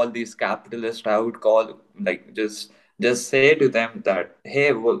out, call these capitalists out, call like just say to them that,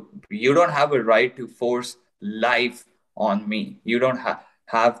 "Hey, well, you don't have a right to force life on me. You don't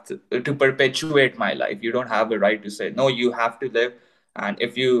have to perpetuate my life. You don't have a right to say no. You have to live."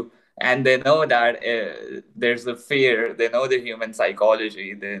 And they know that there's a fear. They know the human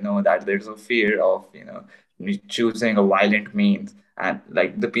psychology. They know that there's a fear of choosing a violent means. And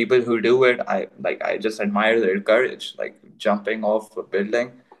like the people who do it, I just admire their courage. Like jumping off a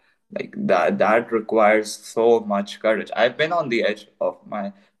building, like that requires so much courage. I've been on the edge of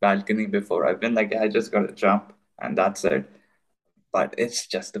my balcony before. I've been like, I just gotta jump and that's it. But it's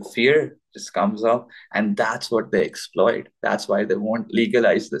just the fear just comes up, and that's what they exploit. That's why they won't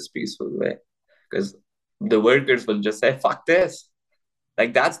legalize this peaceful way, because the workers will just say, "Fuck this."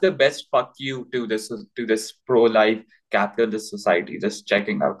 Like that's the best fuck you to this pro-life capitalist society, just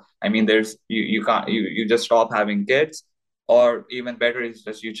checking out. I mean, you can't, you just stop having kids, or even better is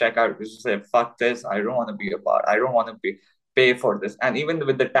just you check out, you just say, fuck this, I don't want to be a part, I don't want to pay for this. And even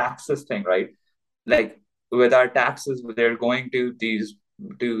with the taxes thing, right? Like with our taxes, they're going to these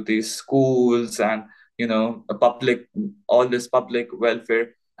schools and a public, all this public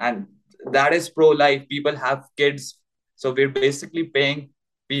welfare, and that is pro-life. People have kids, so we're basically paying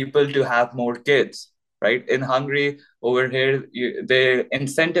people to have more kids, right? In Hungary, over here, they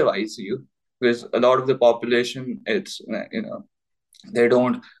incentivize you, because a lot of the population, it's they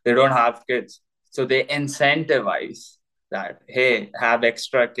don't have kids, so they incentivize that, hey, have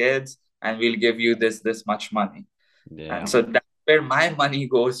extra kids and we'll give you this much money. Yeah. And so that's where my money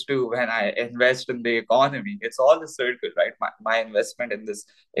goes to when I invest in the economy. It's all a circle, right? My investment in this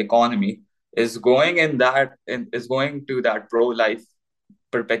economy is going is going to that pro-life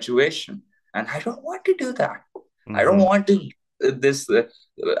perpetuation. And I don't want to do that. I don't want to this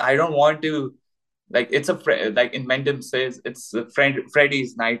I don't want to, like, it's like in Mendham says, it's a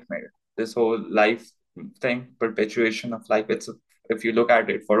Freddy's nightmare. This whole life thing, perpetuation of life. If you look at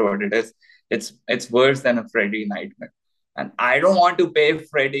it for what it is, it's worse than a Freddy nightmare. And I don't want to pay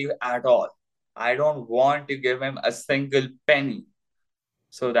Freddy at all. I don't want to give him a single penny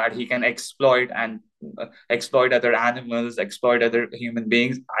so that he can exploit other animals, exploit other human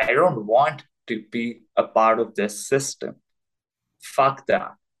beings. I don't want to be a part of this system. Fuck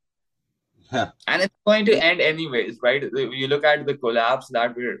that. Yeah. And it's going to end anyways, right? You look at the collapse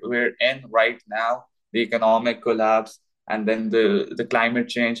that we're in right now, the economic collapse, and then the climate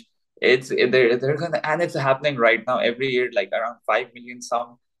change. They're gonna, and it's happening right now. Every year, like around 5 million,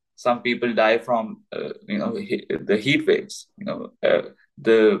 some people die from the heat waves.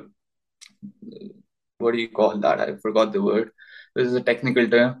 The what do you call that? I forgot the word. This is a technical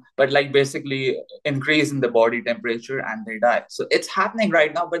term, but like basically increase in the body temperature and they die. So it's happening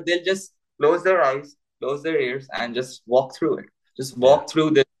right now, but they'll just close their eyes, close their ears, and just walk through it. Just walk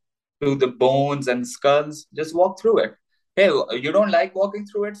through the bones and skulls. Just walk through it. Hey, you don't like walking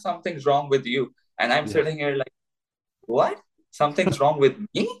through it? Something's wrong with you. And I'm sitting here like, what? Something's wrong with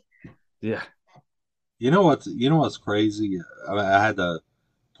me? Yeah. You know what's crazy? I had to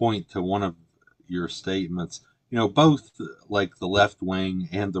point to one of your statements. Both like the left wing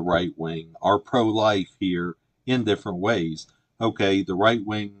and the right wing are pro-life here in different ways. Okay, the right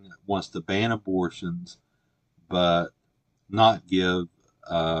wing wants to ban abortions, but not give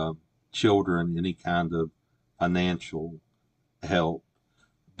children any kind of financial help.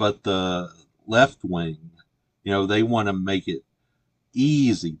 But the left wing, they want to make it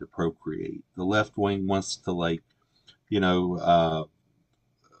easy to procreate. The left wing wants to, like, you know, uh,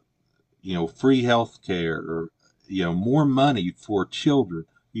 free health care, or more money for children.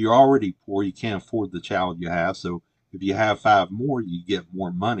 You're already poor, you can't afford the child you have, so if you have five more, you get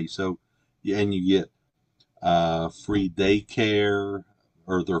more money. So, and you get free daycare,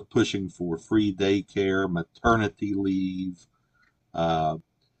 or they're pushing for free daycare, maternity leave, uh,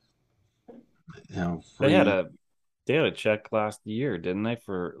 free. They had a check last year, didn't they,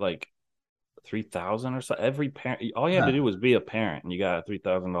 for like 3,000 or so? Every parent, all you had to do was be a parent, and you got a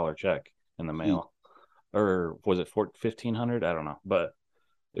 $3,000 check in the mail. Or was it 1,500? I don't know, but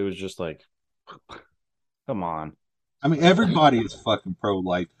it was just like, come on. I mean, everybody is fucking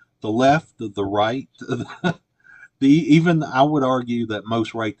pro-life. The left, the right, even I would argue that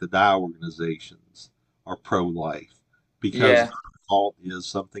most right to die organizations are pro-life, because the default is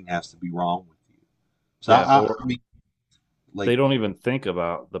something has to be wrong with you. So I mean, like, they don't even think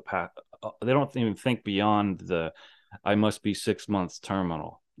about the path. They don't even think beyond the, I must be 6 months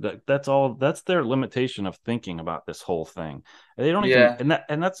terminal. That's all. That's their limitation of thinking about this whole thing. And they don't even,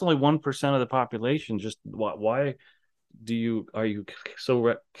 and that's only 1% of the population. Just why are you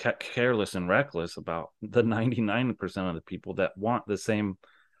so careless and reckless about the 99% of the people that want the same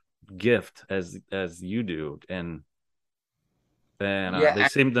gift as you do? And they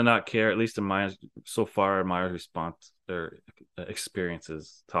seem to not care, at least in my response, their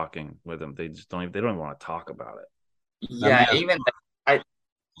experiences talking with them. They just don't even want to talk about it. Yeah, even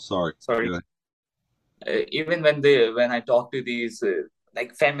sorry. Even when I talk to these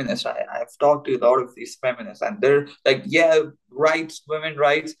like feminists, I've talked to a lot of these feminists, and they're like, yeah, rights, women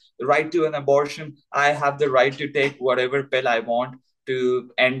rights, the right to an abortion. I have the right to take whatever pill I want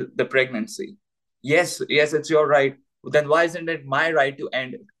to end the pregnancy. Yes, it's your right. Then why isn't it my right to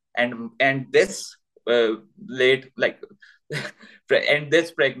end it? And this late, like, end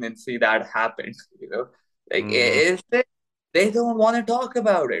this pregnancy that happened, like, they don't want to talk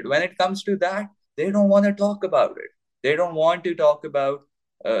about it. When it comes to that, they don't want to talk about it. They don't want to talk about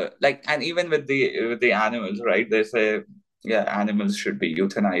like, and even with the animals, right? They say, yeah, animals should be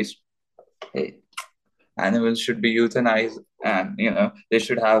euthanized. Hey, animals should be euthanized, and they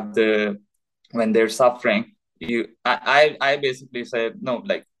should have the when they're suffering. I basically say no.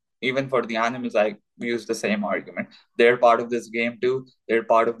 Like, even for the animals, I use the same argument. They're part of this game too. They're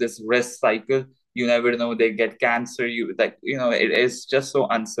part of this risk cycle. You never know, they get cancer. It is just so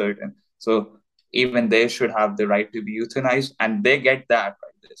uncertain. So even they should have the right to be euthanized, and they get that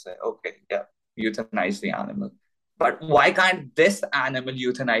right. They say, okay, yeah, euthanize the animal. But why can't this animal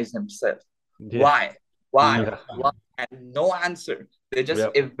euthanize himself? Yeah. Why? Why? Yeah. Why? And no answer. They just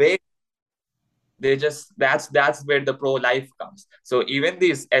Yep. evade. That's where the pro-life comes. So even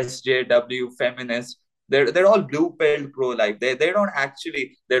these SJW feminists, they're all blue-pilled pro-life. They don't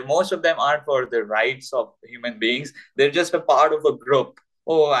actually, they're most of them aren't for the rights of human beings. They're just a part of a group.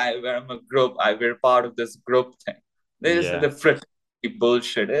 Oh, I'm a group. We're part of this group thing. This is Yeah. the fraternity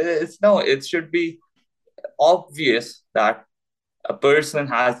bullshit. It should be obvious that a person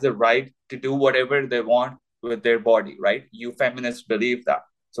has the right to do whatever they want with their body, right? You feminists believe that.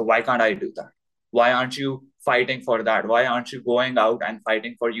 So why can't I do that? Why aren't you fighting for that? Why aren't you going out and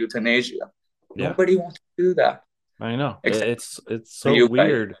fighting for euthanasia? Yeah. Nobody wants to do that. I know. Except It's so you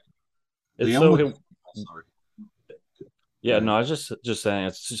weird. guys. It's so yeah, no, I was just saying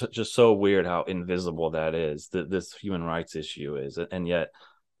it's just so weird how invisible that is, that this human rights issue is, and yet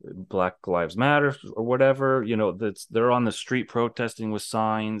Black Lives Matter or whatever, they're on the street protesting with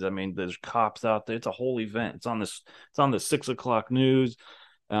signs. I mean, there's cops out there. It's a whole event. It's on the 6 o'clock news.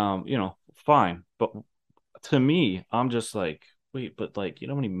 Fine, but to me, I'm just like, wait, but like,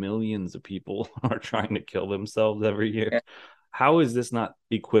 how many millions of people are trying to kill themselves every year? Yeah. How is this not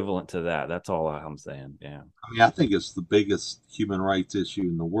equivalent to that? That's all I'm saying. Yeah. I mean, I think it's the biggest human rights issue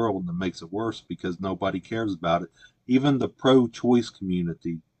in the world, and that makes it worse because nobody cares about it. Even the pro-choice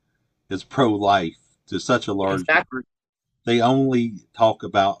community is pro-life to such a large degree. They only talk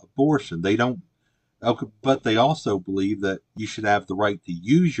about abortion. They don't, but they also believe that you should have the right to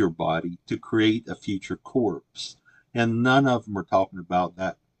use your body to create a future corpse. And none of them are talking about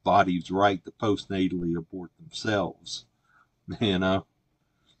that body's right to postnatally abort themselves.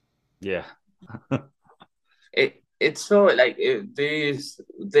 Yeah. It's so like they've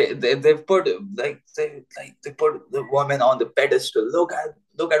put they put the woman on the pedestal. Look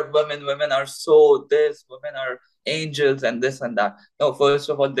at women. Women are so this. Women are angels and this and that. No, first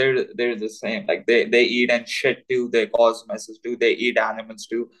of all, they're the same. Like they eat and shit too. They cause messes too. They eat animals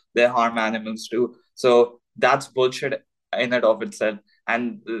too. They harm animals too. So that's bullshit in and of itself.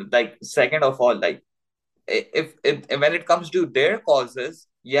 And like, second of all, like, if when it comes to their causes,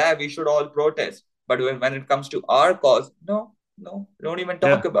 yeah, we should all protest. But when it comes to our cause, no, don't even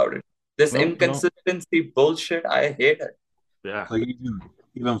talk about it. This inconsistency bullshit, I hate it. Yeah. Like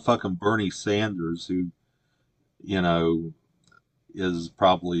even fucking Bernie Sanders, who, is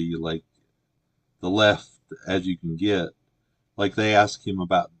probably like the left as you can get. Like, they asked him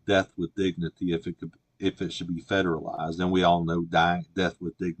about death with dignity, if it should be federalized, and we all know death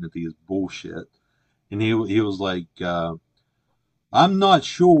with dignity is bullshit. And he was like, I'm not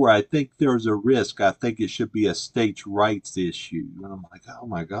sure. I think there's a risk. I think it should be a states' rights issue. And I'm like, oh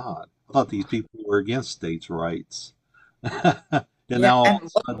my God. I thought these people were against states' rights. and now all of a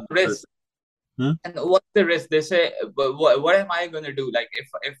sudden, risk? And what's the risk? They say, but what am I going to do? Like,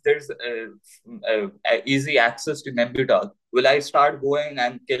 if there's easy access to Nembutal, will I start going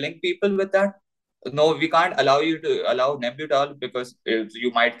and killing people with that? No, we can't allow you to allow Nembutal because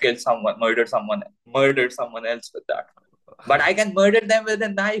you might kill someone, murder someone else with that. But I can murder them with a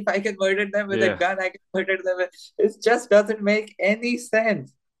knife. I can murder them with a gun. I can murder them with... It just doesn't make any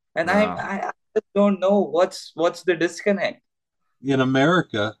sense. And I just don't know what's the disconnect. In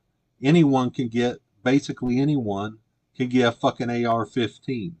America, basically anyone can get a fucking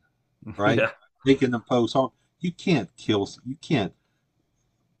AR-15, right? Yeah. They can impose harm. You can't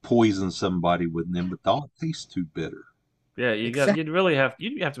poison somebody with Nembutal. It tastes too bitter. Yeah, you'd have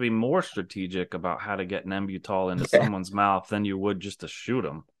to be more strategic about how to get Nembutal into someone's mouth than you would just to shoot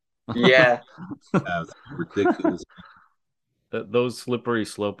them. Yeah. That's ridiculous. Those slippery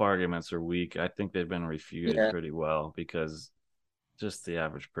slope arguments are weak. I think they've been refuted pretty well, because just the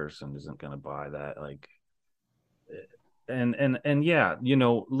average person isn't going to buy that. Like, and yeah,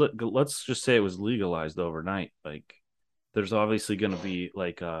 look, let's just say it was legalized overnight. Like, there's obviously going to be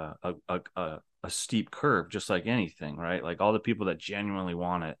like a steep curve, just like anything, right? Like, all the people that genuinely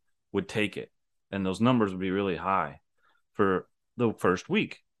want it would take it, and those numbers would be really high for the first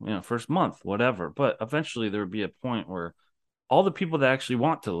week, first month, whatever. But eventually there would be a point where all the people that actually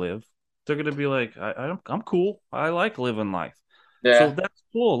want to live, they're going to be like, I'm cool. I like living life. So Yeah. that's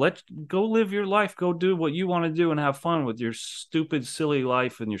cool. Let's go live your life. Go do what you want to do and have fun with your stupid, silly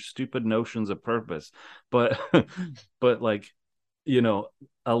life and your stupid notions of purpose. But, but like,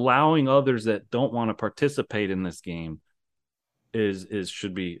 allowing others that don't want to participate in this game is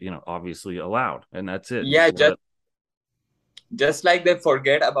should be, obviously allowed. And that's it. Yeah, Just just like they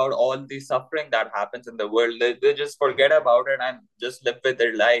forget about all the suffering that happens in the world. They just forget about it and just live with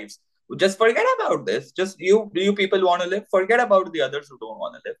their lives. Just forget about this. Just you people want to live, forget about the others who don't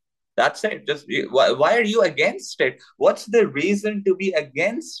want to live. That's it. Why are you against it? What's the reason to be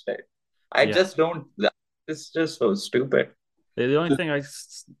against it? I yeah. just don't. It's just so stupid. The only thing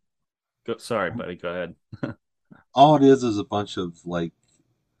sorry, buddy, go ahead. All it is a bunch of like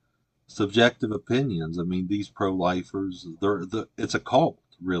subjective opinions. I mean, these pro-lifers, it's a cult,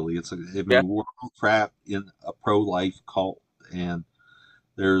 really. I Yeah. mean, we're all trapped in a pro-life cult, and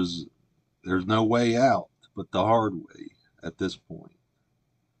there's there's no way out but the hard way at this point.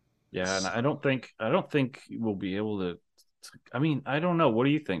 Yeah, and I don't think we'll be able to. I mean, I don't know. What do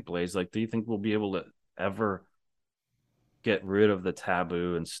you think, Blaise? Like, do you think we'll be able to ever get rid of the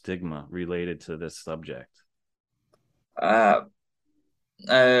taboo and stigma related to this subject Uh,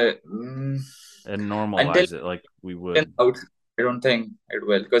 mm, and until normalize it like we and would? out, I don't think it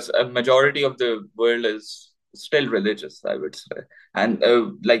will, because a majority of the world is still religious, I would say, and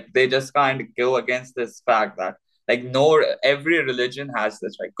like they just can't go against this fact that like no, every religion has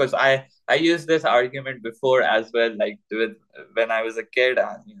this, right? Because I used this argument before as well, like with when I was a kid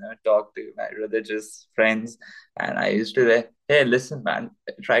and talked to my religious friends, and I used to say, hey, listen, man,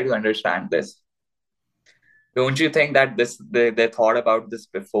 try to understand this. Don't you think that they thought about this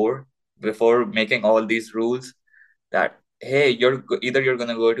before making all these rules? That hey, either you're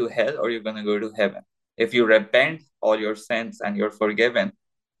gonna go to hell or you're gonna go to heaven. If you repent all your sins and you're forgiven,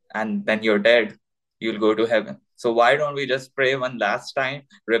 and then you're dead, you'll go to heaven. So why don't we just pray one last time,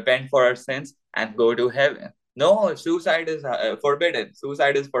 repent for our sins, and go to heaven? No, suicide is forbidden.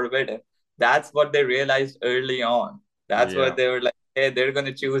 Suicide is forbidden. That's what they realized early on. That's what Yeah, they were like. Hey, they're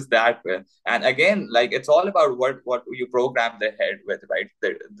gonna choose that way. And again, like it's all about what you program their head with, right?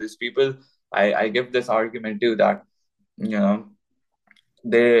 These people, I give this argument too that you know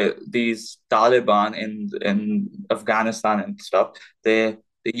these Taliban in Afghanistan and stuff, they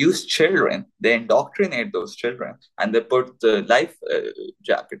use children, they indoctrinate those children, and they put the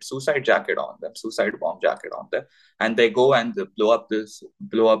suicide jacket on them, suicide bomb jacket on them, and they go and they blow up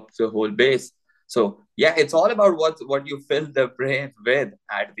the whole base. So yeah, it's all about what you fill the brain with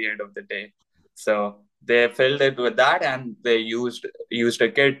at the end of the day. So they filled it with that, and they used a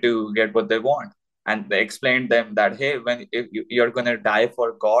kid to get what they want. And they explained them that hey, when if you're gonna die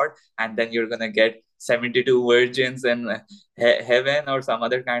for God, and then you're gonna get 72 virgins in heaven or some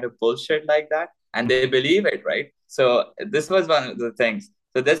other kind of bullshit like that, and they believe it, right? So this was one of the things.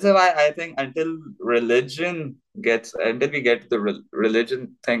 So this is why I think until we get the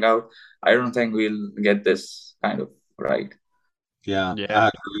religion thing out, I don't think we'll get this kind of right. Yeah, yeah, I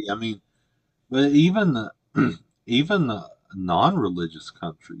agree. I mean, but even even non-religious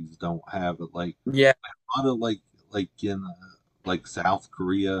countries don't have it. Like Yeah. a lot of like in like South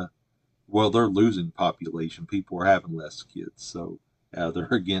Korea. Well, they're losing population. People are having less kids, so they're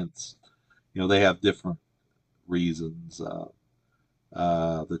against. They have different reasons.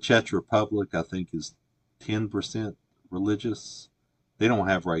 The Czech Republic, I think, is 10% religious. They don't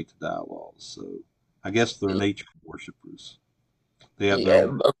have right to die laws, so I guess they're nature worshippers. They have their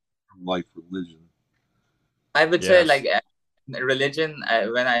own Yeah, life religion. I would say like yes, religion.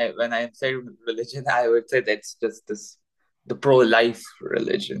 When I say religion, I would say that's just this the pro-life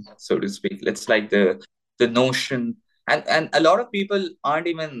religion, so to speak. It's like the notion, and a lot of people aren't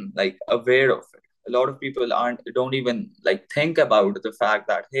even like aware of it. A lot of people aren't don't even like think about the fact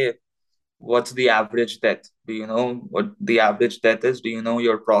that hey, what's the average death? Do you know what the average death is? Do you know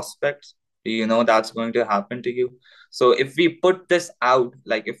your prospects? Do you know that's going to happen to you? So if we put this out,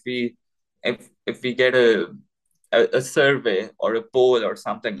 like if we get a survey or a poll or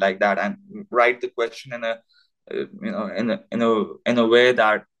something like that, and write the question in a in a way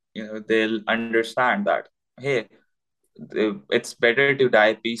that they'll understand that hey, it's better to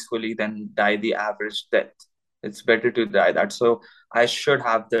die peacefully than die the average death. It's better to die that. So I should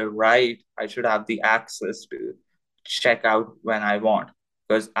have the right, I should have the access to check out when I want,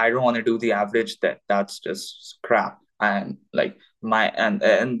 because I don't want to do the average death. That's just crap. And like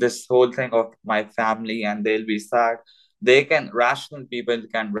and this whole thing of my family and they'll be sad. Rational people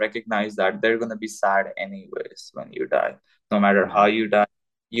can recognize that they're gonna be sad anyways when you die, no matter how yeah, you die.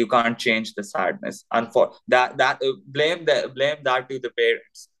 You can't change the sadness. Blame that to the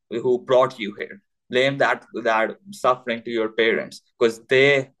parents who brought you here. blame that suffering to your parents, because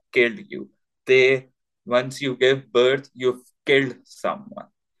they killed you. They Once you give birth, you've killed someone.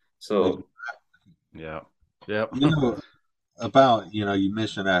 So yeah. Yep. You know, about, you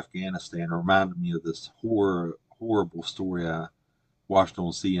mentioned Afghanistan, it reminded me of this horrible story I watched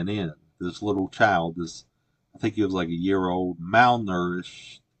on CNN. This little child, I think he was like a year old,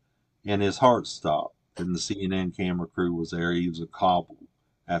 malnourished, and his heart stopped. And the CNN camera crew was there. He was in Kabul,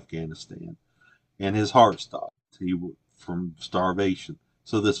 Afghanistan, and his heart stopped. From starvation.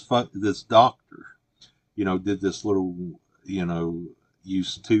 So this doctor, did this little,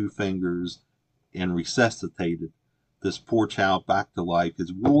 used two fingers and resuscitated this poor child back to life.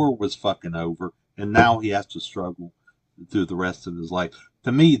 His war was fucking over, and now he has to struggle through the rest of his life.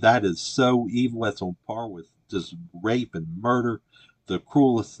 To me, that is so evil. That's on par with just rape and murder. The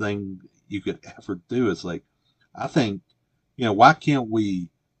cruelest thing you could ever do is like, I think, why can't we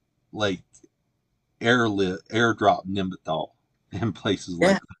like airdrop Nimbithal in places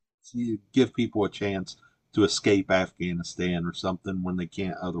like that? So you give people a chance to escape Afghanistan or something when they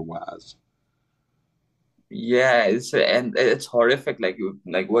can't otherwise. yeah, it's horrific. Like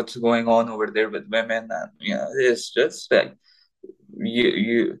what's going on over there with women, and it's just like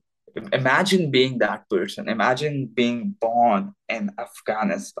you imagine being that person. Imagine being born in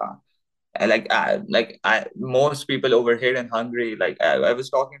Afghanistan. Most people over here in Hungary, I was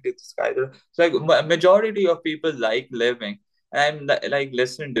talking to this guy. It's like majority of people like living. And I'm like,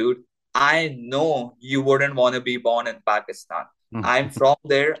 listen, dude, I know you wouldn't want to be born in Pakistan. I'm from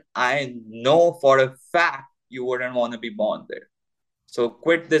there. I know for a fact you wouldn't want to be born there. So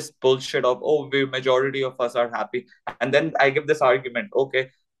quit this bullshit of, oh, we majority of us are happy. And then I give this argument,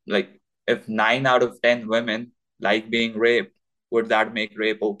 okay, like if 9 out of 10 women like being raped, would that make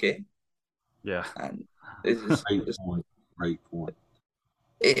rape okay? Yeah. And it's Great just point. Great point.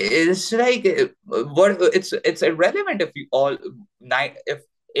 it's like what it's irrelevant if you all nine if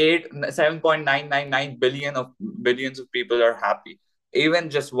 7.999 billions of people are happy. Even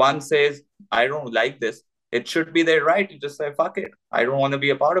just one says, I don't like this, it should be their right to just say, fuck it, I don't want to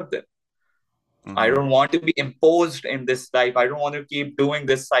be a part of this. I don't want to be imposed in this life. I don't want to keep doing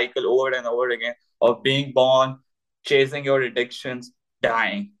this cycle over and over again of being born, chasing your addictions,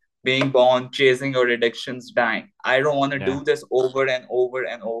 dying. Being born, chasing your addictions, dying. I don't want to do this over and over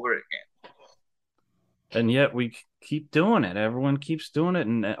and over again. And yet we keep doing it. Everyone keeps doing it.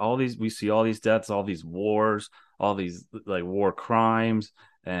 And we see all these deaths, all these wars, all these like war crimes.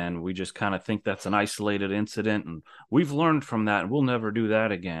 And we just kind of think that's an isolated incident. And we've learned from that. And we'll never do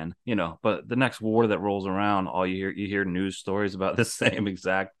that again, but the next war that rolls around, you hear news stories about the same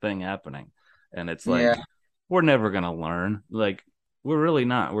exact thing happening. And it's like, we're never going to learn. Like, we're really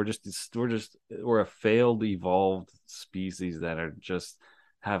not. We're a failed, evolved species that are just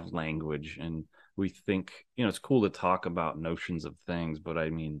have language, and we think, it's cool to talk about notions of things, but I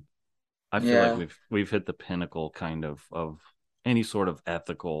mean, I feel like we've hit the pinnacle kind of any sort of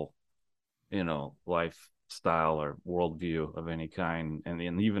ethical, lifestyle or worldview of any kind. And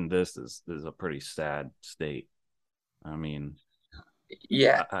even this is a pretty sad state. I mean,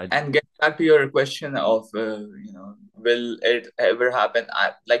 and get back to your question of will it ever happen?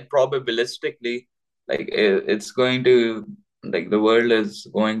 Like probabilistically, like it's going to, like the world is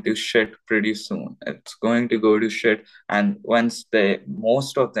going to shit pretty soon. It's going to go to shit, and once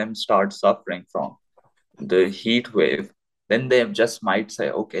most of them start suffering from the heat wave, then they just might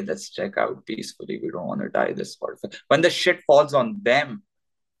say, okay, let's check out peacefully. We don't want to die this hard. When the shit falls on them,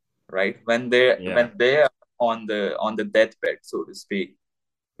 right? When they are on the deathbed, so to speak,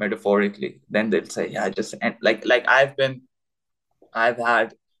 metaphorically, then they'll say, yeah, just and like I've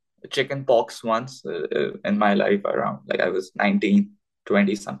had chicken pox once in my life, around like I was 19,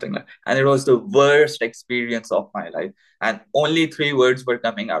 20 something like, and it was the worst experience of my life. And only three words were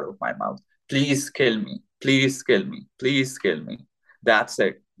coming out of my mouth: please kill me, please kill me, please kill me. That's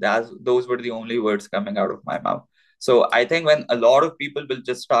it. Those were the only words coming out of my mouth. So I think when a lot of people will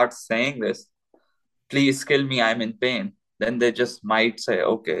just start saying this, please kill me, I'm in pain, then they just might say,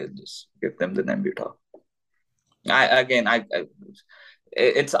 okay, just give them the Nembutal.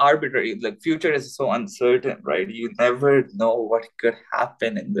 It's arbitrary. Like future is so uncertain, right? You never know what could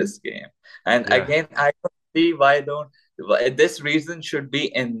happen in this game. And again, I don't see this reason should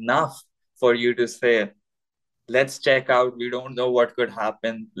be enough for you to say, let's check out. We don't know what could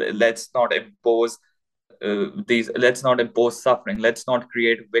happen. Let's not impose let's not impose suffering. Let's not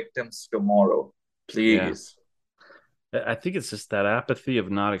create victims tomorrow, please. I think it's just that apathy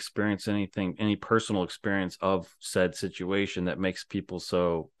of not experiencing any personal experience of said situation that makes people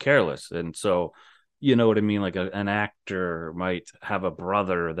so careless. And so you know what I mean? Like an actor might have a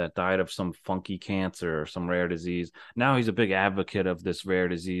brother that died of some funky cancer or some rare disease. Now he's a big advocate of this rare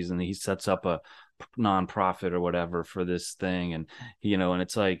disease, and he sets up a nonprofit or whatever for this thing. And and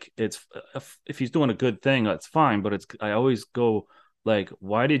it's like, it's if he's doing a good thing, that's fine. But I always go like,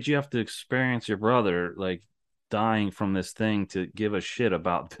 why did you have to experience your brother like dying from this thing to give a shit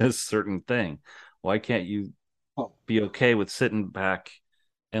about this certain thing? Why can't you be okay with sitting back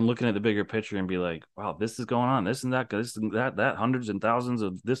and looking at the bigger picture and be like, wow, this is going on, this and that, that hundreds and thousands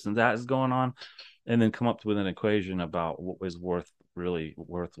of this and that is going on, and then come up with an equation about what is really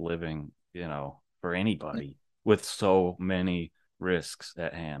worth living, for anybody with so many risks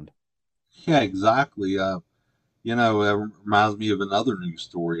at hand. Yeah, exactly. It reminds me of another news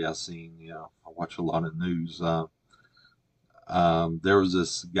story I seen. I watch a lot of news. There was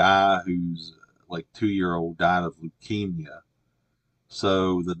this guy who's like 2-year-old died of leukemia.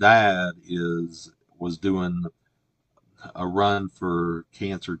 So the dad was doing a run for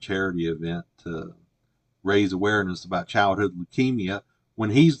cancer charity event to raise awareness about childhood leukemia when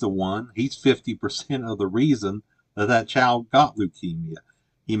he's 50% of the reason that child got leukemia.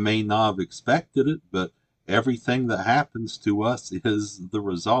 He may not have expected it, but everything that happens to us is the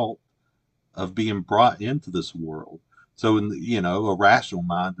result of being brought into this world. So, a rational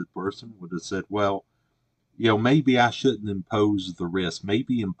minded person would have said, well, maybe I shouldn't impose the risk.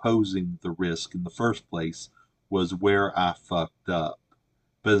 Maybe imposing the risk in the first place was where I fucked up.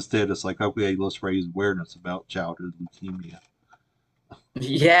 But instead, it's like, okay, let's raise awareness about childhood leukemia.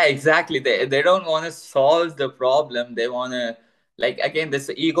 Yeah, exactly. They don't want to solve the problem. They want to, like, again,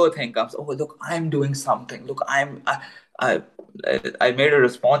 this ego thing comes. Oh, look, I'm doing something. Look, I, I made a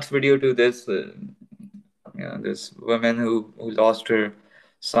response video to this, this woman who lost her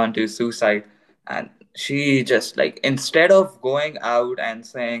son to suicide, and she just, like, instead of going out and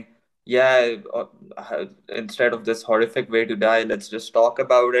saying, yeah, instead of this horrific way to die, let's just talk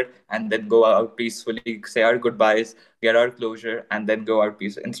about it and then go out peacefully, say our goodbyes, get our closure, and then go out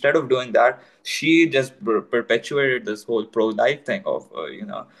peacefully. Instead of doing that, she just perpetuated this whole pro-life thing of,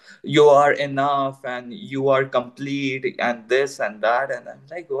 you are enough and you are complete and this and that. And I'm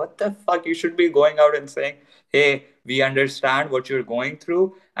like, what the fuck? You should be going out and saying, hey, we understand what you're going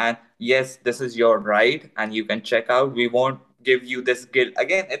through, and yes, this is your right, and you can check out. We won't give you this guilt.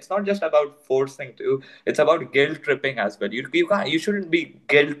 Again, it's not just about forcing to, it's about guilt tripping as well. You shouldn't be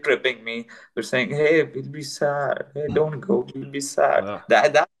guilt tripping me for saying, hey, we'll be sad, hey, don't go, we'll be sad. Wow.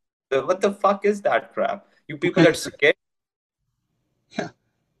 That what the fuck is that crap? You people Okay. are scared. Yeah.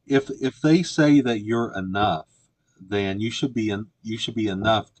 If they say that you're enough, then you should be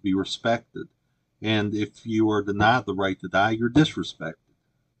enough to be respected. And if you are denied the right to die, you're disrespected.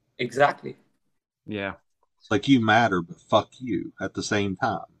 Exactly. Yeah. It's like you matter, but fuck you at the same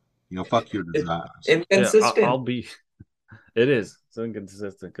time. Fuck your desires. Inconsistent. Yeah, I'll be. It is. It's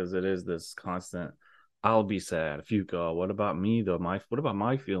inconsistent because it is this constant. I'll be sad if you go. What about me though? What about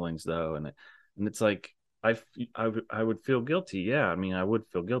my feelings though? And it's like I would feel guilty. Yeah, I mean I would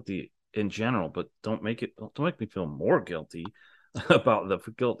feel guilty in general, but don't make me feel more guilty about the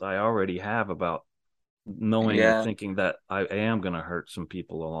guilt I already have about knowing and thinking that I am going to hurt some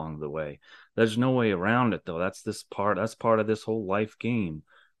people along the way. There's no way around it though. That's part of this whole life game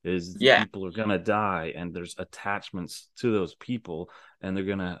is people are going to die and there's attachments to those people and they're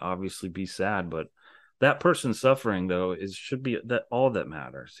going to obviously be sad, but that person suffering though should be that all that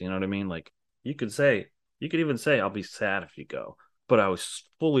matters. You know what I mean? Like you could even say I'll be sad if you go, but I would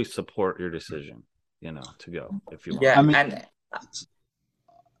fully support your decision, to go if you want. Yeah, I mean, and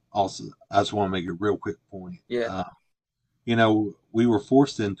also, I just want to make a real quick point. yeah. We were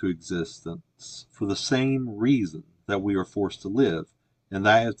forced into existence for the same reason that we are forced to live, and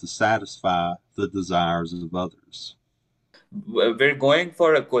that is to satisfy the desires of others. We're going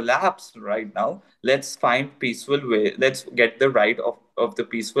for a collapse right now. Let's find peaceful way. Let's get the right of the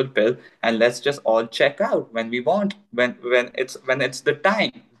peaceful pill, and let's just all check out when we want, when it's the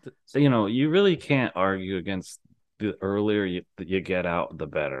time. You really can't argue against the earlier you get out, the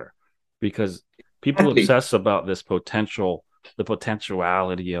better, because people obsess about the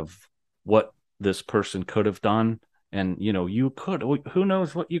potentiality of what this person could have done. And, who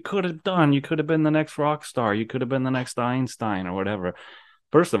knows what you could have done? You could have been the next rock star. You could have been the next Einstein or whatever.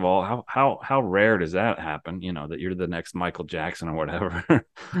 First of all, how rare does that happen? That you're the next Michael Jackson or whatever.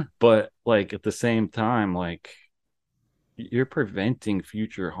 But like at the same time, like you're preventing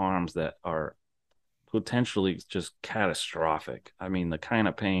future harms that are potentially just catastrophic. I mean, the kind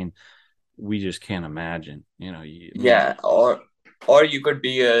of pain we just can't imagine. or you could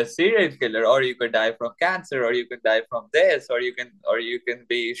be a serial killer, or you could die from cancer, or you could die from this, or you can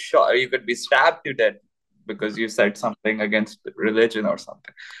be shot, or you could be stabbed to death because you said something against religion or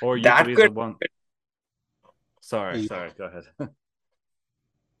something. Or you That could be could the one. Sorry, go ahead.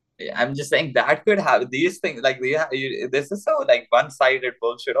 I'm just saying that could have these things like this is so like one-sided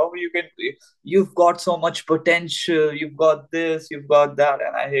bullshit. Oh, you've got so much potential, you've got this, you've got that,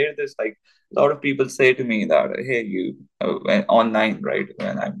 and I hear this like a lot of people say to me that hey, when online, right,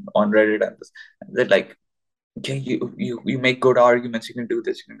 when I'm on Reddit and this, they're like, okay, you make good arguments, you can do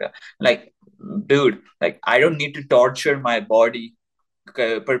this, you can do that. Like, dude, like I don't need to torture my body,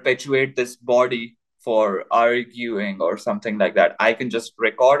 perpetuate this body for arguing or something like that. I can just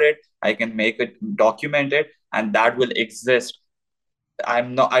record it, I can make it, document it, and that will exist. I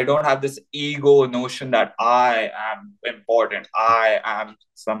don't have this ego notion that I am important, I am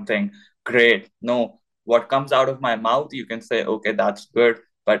something great. No, what comes out of my mouth, you can say, okay, that's good.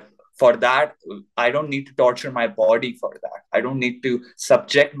 But for that, I don't need to torture my body for that. I don't need to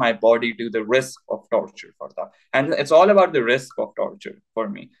subject my body to the risk of torture for that. And it's all about the risk of torture for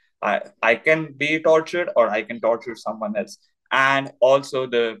me. I can be tortured or I can torture someone else. And also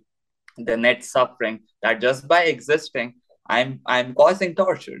the net suffering that just by existing I'm causing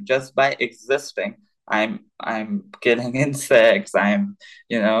torture just by existing. I'm killing insects. I'm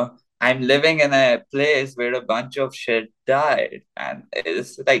living in a place where a bunch of shit died, and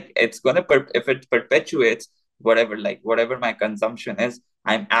it's like it's gonna if it perpetuates whatever my consumption is,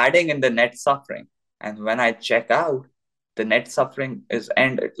 I'm adding in the net suffering. And when I check out, the net suffering is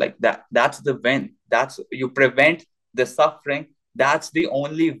ended. Like that's the win. That's you prevent the suffering. That's the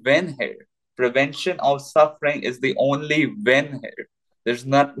only win here. Prevention of suffering is the only win here. There's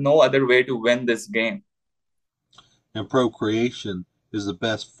no other way to win this game. And procreation is the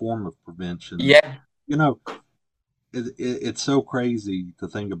best form of prevention. Yeah. You know, it's so crazy to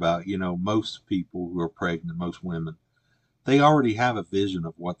think about. Most people who are pregnant, most women, they already have a vision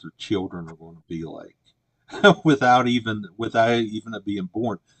of what their children are going to be like without even it being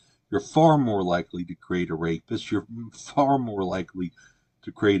born. You're far more likely to create a rapist. You're far more likely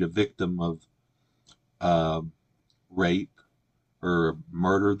to create a victim of rape or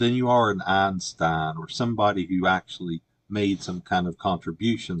murder than you are an Einstein or somebody who actually made some kind of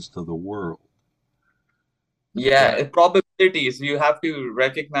contributions to the world. Yeah, probabilities. You have to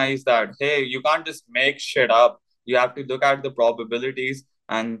recognize that, hey, you can't just make shit up. You have to look at the probabilities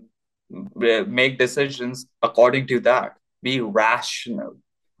and make decisions according to that. Be rational.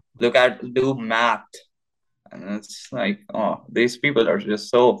 Do math. And it's like, oh, these people are just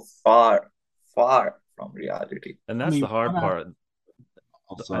so far, far from reality. And that's the hard part.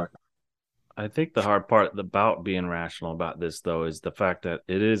 Sorry. I think the hard part about being rational about this, though, is the fact that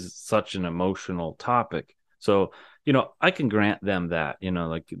it is such an emotional topic. So, I can grant them that,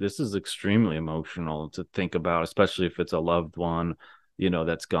 like this is extremely emotional to think about, especially if it's a loved one,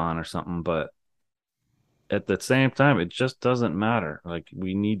 that's gone or something. But at the same time, it just doesn't matter. Like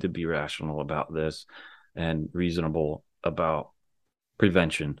we need to be rational about this and reasonable about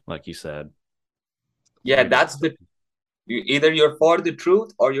prevention, like you said. Yeah, either you're for the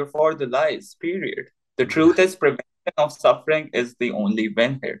truth or you're for the lies, period. The truth is prevention of suffering is the only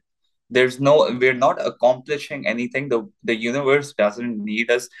win here. We're not accomplishing anything. The universe doesn't need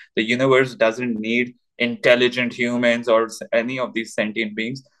us. The universe doesn't need intelligent humans or any of these sentient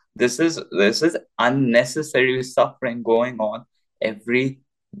beings. This is unnecessary suffering going on every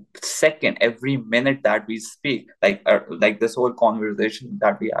second, every minute that we speak. Like this whole conversation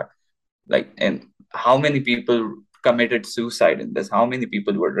that we had. And how many people committed suicide in this? How many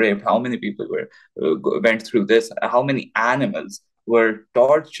people were raped? How many people went through this? How many animals were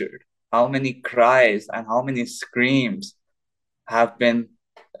tortured? How many cries and how many screams have been,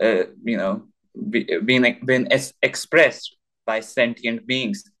 been expressed by sentient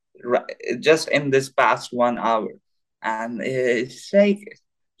beings just in this past 1 hour? And it's like,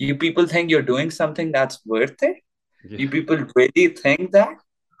 you people think you're doing something that's worth it? Yeah. You people really think that?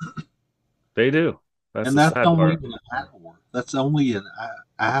 They do. That's only an hour. That's only an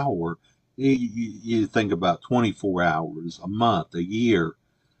hour. You think about 24 hours, a month, a year,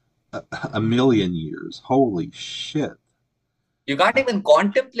 a million years. Holy shit. You can't even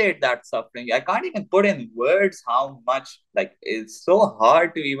contemplate that suffering. I can't even put in words how much, like, it's so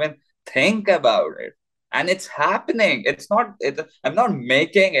hard to even think about it. And it's happening. I'm not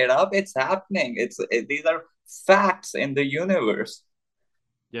making it up. It's happening. These are facts in the universe.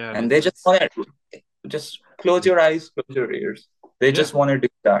 Yeah. And they just want to just close your eyes, close your ears. They just want to do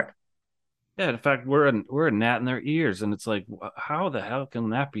that. Yeah, in fact, we're a gnat in their ears, and it's like, how the hell can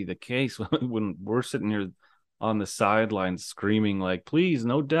that be the case when we're sitting here on the sidelines screaming like, please,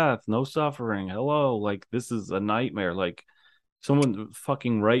 no death, no suffering, hello, like this is a nightmare, like someone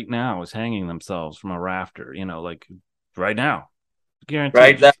fucking right now is hanging themselves from a rafter, like right now,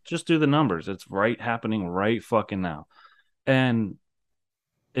 guaranteed. Right. Just do the numbers, it's right happening right fucking now. And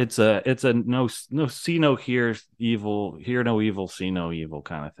it's a no see no hear evil, hear no evil, see no evil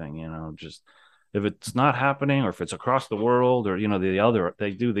kind of thing, just if it's not happening or if it's across the world or they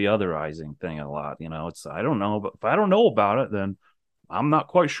do the otherizing thing a lot, it's I don't know, but if I don't know about it, then I'm not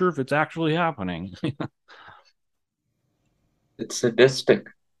quite sure if it's actually happening. It's sadistic.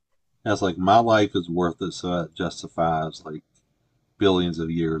 That's like my life is worth it, so it justifies like billions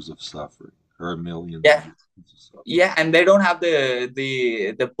of years of suffering or millions of years of suffering. Yeah, and they don't have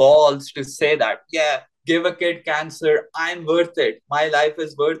the balls to say that. Yeah, give a kid cancer, I'm worth it. My life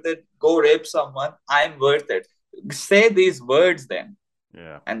is worth it. Go rape someone, I'm worth it. Say these words then.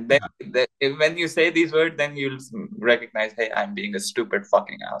 Yeah. And then when you say these words, then you'll recognize, hey, I'm being a stupid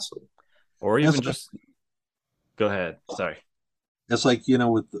fucking asshole. Or even just go ahead. Sorry. It's like,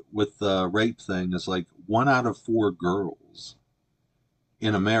 with the rape thing, it's like 1 out of 4 girls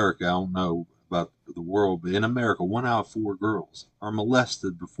in America, I don't know about the world, but in America, 1 out of 4 girls are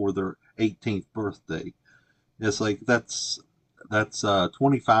molested before their 18th birthday. It's like that's a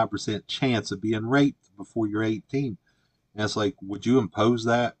 25% chance of being raped before you're 18. And it's like, would you impose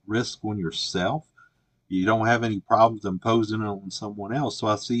that risk on yourself? You don't have any problems imposing it on someone else. So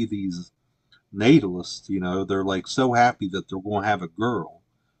I see these natalists, they're like so happy that they're going to have a girl.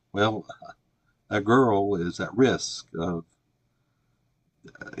 Well, a girl is at risk of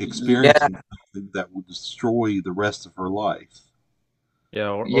experiencing something that will destroy the rest of her life. Yeah,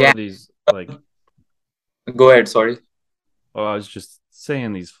 or these like. Go ahead. Sorry. Oh, I was just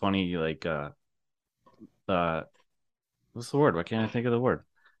saying these funny like what's the word? Why can't I think of the word?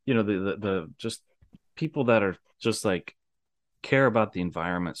 The just people that are just like care about the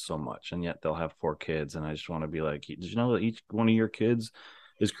environment so much, and yet they'll have 4 kids, and I just want to be like, did you know that each one of your kids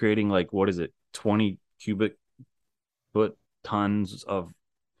is creating like, what is it, 20 cubic foot tons of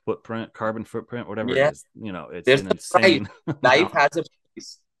carbon footprint, whatever it is. It's there's an insane life has a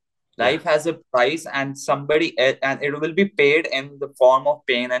price. Life has a price, and and it will be paid in the form of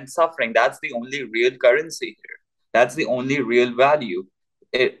pain and suffering. That's the only real currency here. That's the only real value.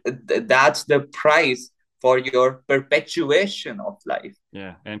 That's the price for your perpetuation of life.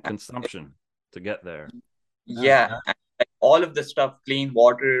 Yeah, and consumption to get there. Yeah, and all of the stuff, clean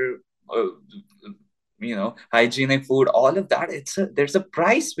water, hygienic food, all of that. There's a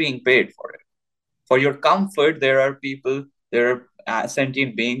price being paid for it. For your comfort, there are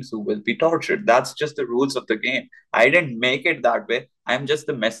sentient beings who will be tortured. That's just the rules of the game. I didn't make it that way. I'm just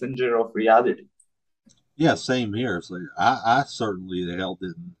the messenger of reality. Yeah, same here. So I certainly the hell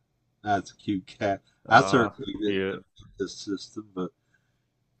didn't. That's a cute cat. I certainly didn't this system, but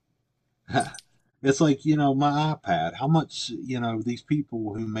it's like, my iPad. How much, these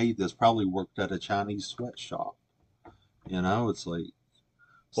people who made this probably worked at a Chinese sweatshop. It's like,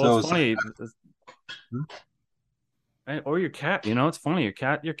 well, so it's funny. Or your cat, it's funny.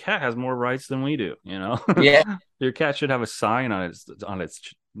 Your cat has more rights than we do. Yeah. Your cat should have a sign on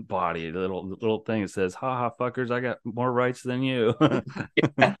its body, a little thing that says, "Ha ha, fuckers! I got more rights than you."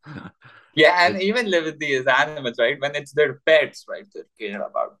 Yeah, and even live with these animals, right? When it's their pets, right? They care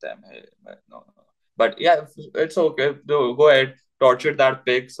about them. Hey, no. But yeah, it's okay. Go ahead, torture that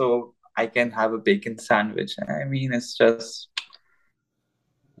pig so I can have a bacon sandwich. I mean, it's just.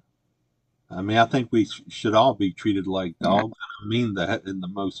 I think we should all be treated like dogs. I mean that in the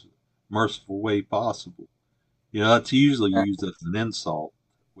most merciful way possible. That's usually used as an insult,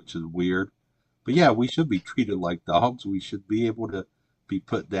 which is weird. But yeah, we should be treated like dogs. We should be able to be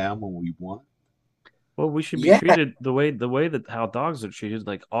put down when we want. Well, we should be treated the way that how dogs are treated.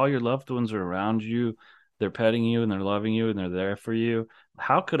 Like all your loved ones are around you, they're petting you and they're loving you and they're there for you.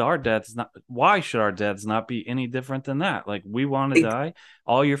 How could our dads not? Why should our dads not be any different than that? Like we want to die,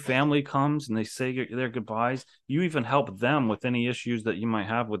 all your family comes and they say their goodbyes. You even help them with any issues that you might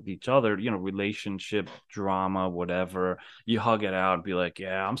have with each other. Relationship drama, whatever. You hug it out and be like,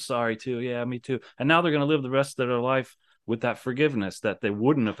 "Yeah, I'm sorry too. Yeah, me too." And now they're gonna live the rest of their life with that forgiveness that they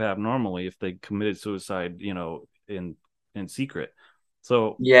wouldn't have had normally if they committed suicide, in secret.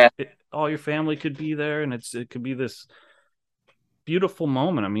 So yeah, all your family could be there, and it could be this beautiful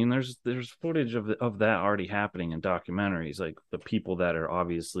moment. I mean, there's footage of that already happening in documentaries, like the people that are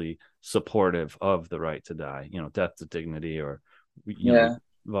obviously supportive of the right to die, death to dignity, or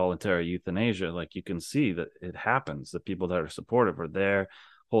voluntary euthanasia. Like you can see that it happens. The people that are supportive are there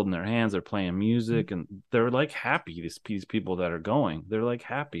holding their hands, they're playing music, and they're like happy. These people that are going, they're like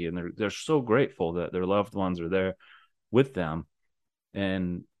happy, and they're so grateful that their loved ones are there with them.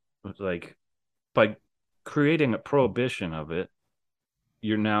 And like, by creating a prohibition of it,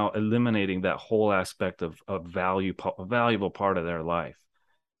 you're now eliminating that whole aspect of a valuable part of their life.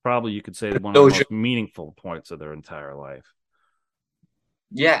 Probably you could say one of the most meaningful points of their entire life.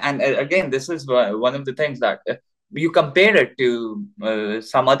 Yeah, and again, this is one of the things that you compare it to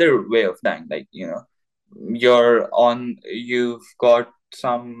some other way of dying. Like, you've got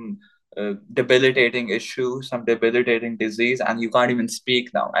some debilitating issue, some debilitating disease, and you can't even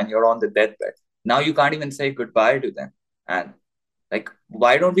speak now, and you're on the deathbed. Now you can't even say goodbye to them. And like,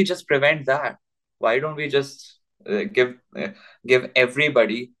 why don't we just prevent that? Why don't we just give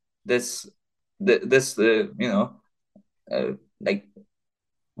everybody this like,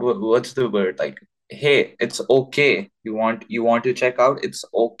 what's the word, like, hey, it's okay, you want to check out, it's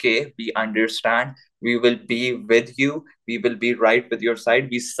okay, we understand, we will be with you, we will be right with your side,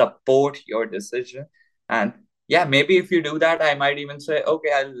 we support your decision. And yeah, maybe if you do that, I might even say,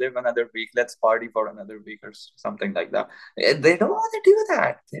 okay, I'll live another week, let's party for another week or something like that. They don't want to do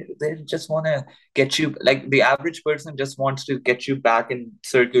that. They just want to get you, like, the average person just wants to get you back in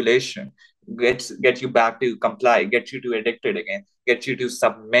circulation, get you back to comply, get you to addicted again, get you to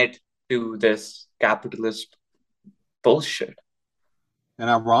submit to this capitalist bullshit. And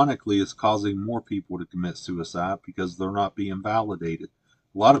ironically, it's causing more people to commit suicide because they're not being validated.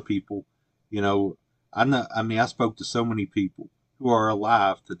 A lot of people, I spoke to so many people who are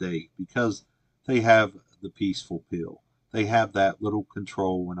alive today because they have the peaceful pill. They have that little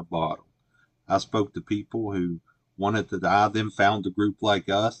control in a bottle. I spoke to people who wanted to die, then found a group like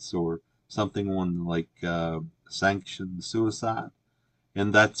us or something on like sanctioned suicide,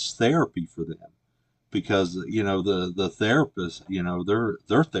 and that's therapy for them because the therapists,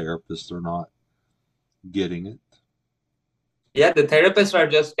 their therapists are not getting it. Yeah, the therapists are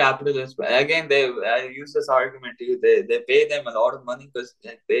just capitalists. Again, I use this argument to you. They pay them a lot of money because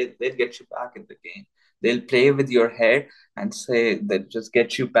they'll get you back in the game. They'll play with your head and say that just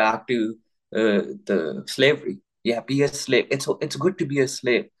get you back to the slavery. Yeah, be a slave. It's good to be a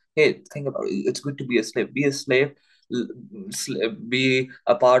slave. Hey, think about it. It's good to be a slave. Be a slave. Be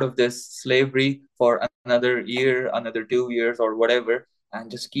a part of this slavery for another year, another 2 years, or whatever,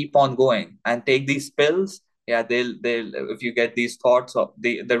 and just keep on going and take these pills. Yeah, they'll if you get these thoughts of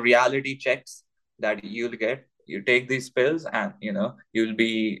the reality checks that you'll get, you take these pills and you'll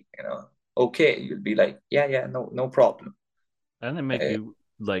be okay, you'll be like, yeah, no problem. And they make you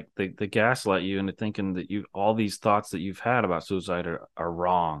like they gaslight you into thinking that all these thoughts that you've had about suicide are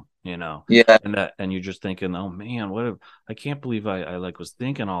wrong, yeah, and you're just thinking, oh man, I can't believe I like was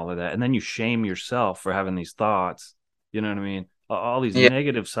thinking all of that, and then you shame yourself for having these thoughts. You know what I mean? All these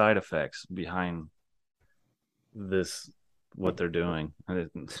negative side effects behind this, what they're doing.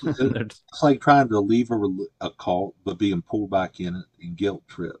 It's like trying to leave a cult but being pulled back in it and guilt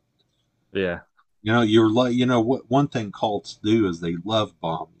tripped. Yeah. You're like, what one thing cults do is they love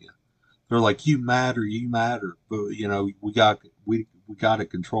bomb you. They're like, you matter, but we got to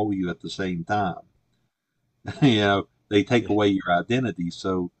control you at the same time. They take away your identity.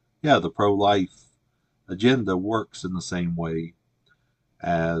 So yeah, the pro-life agenda works in the same way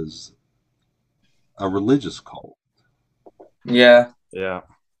as a religious cult. Yeah.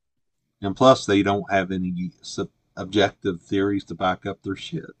 And plus, they don't have any objective theories to back up their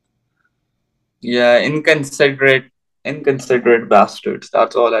shit. Yeah, inconsiderate bastards.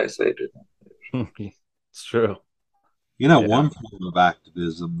 That's all I say to them. It's true. One form of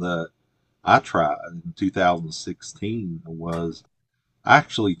activism that I tried in 2016 was I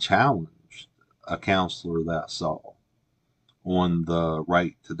actually challenged a counselor that I saw on the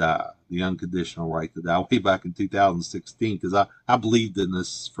right to die, the unconditional right to die, way back in 2016, because I believed in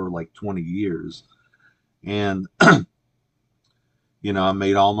this for like 20 years. And, I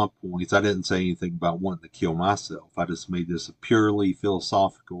made all my points. I didn't say anything about wanting to kill myself. I just made this a purely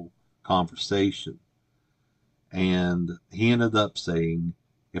philosophical conversation. And he ended up saying,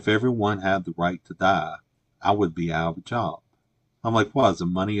 if everyone had the right to die, I would be out of a job. I'm like, what, is it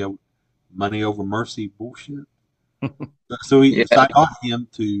money over mercy bullshit? So I got him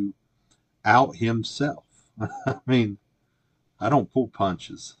to out himself. I mean, I don't pull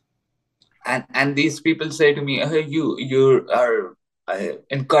punches. And these people say to me, hey, you are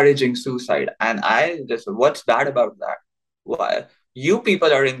encouraging suicide, and I just, what's bad about that? Why you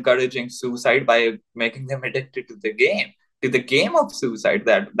people are encouraging suicide by making them addicted to the game of suicide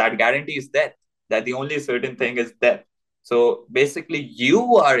that guarantees death, that the only certain thing is death. So basically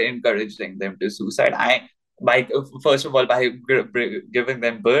you are encouraging them to suicide. by first of all by giving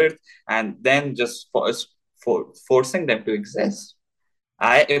them birth, and then just forcing them to exist.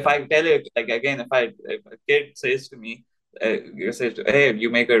 If I tell it like again, if a kid says to me, you say, hey, you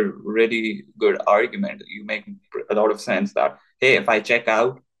make a really good argument. You make a lot of sense that hey, if I check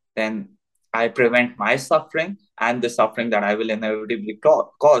out, then I prevent my suffering and the suffering that I will inevitably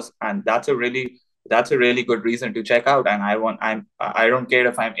cause, and that's a really good reason to check out. And I don't care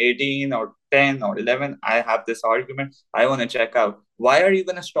if I'm 18 or 10 or 11. I have this argument. I want to check out. Why are you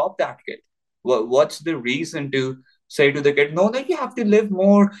going to stop that kid? What's the reason to say to the kid, no, no, you have to live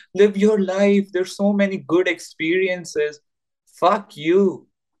more, live your life. There's so many good experiences. Fuck you.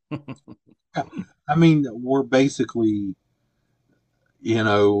 I mean, we're basically, you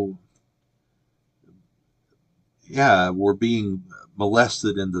know, we're being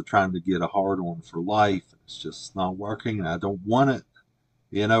molested into trying to get a hard on for life. It's just not working, and I don't want it.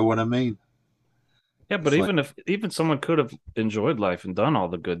 You know what I mean? Yeah, but even someone could have enjoyed life and done all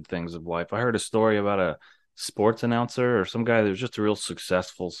the good things of life. I heard a story about a sports announcer or some guy that was just a real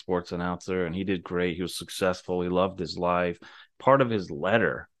successful sports announcer, and he did great. He was successful. He loved his life. Part of his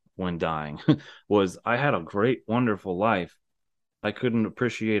letter when dying was, I had a great, wonderful life. I couldn't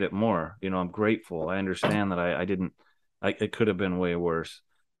appreciate it more. I'm grateful. I understand that it could have been way worse,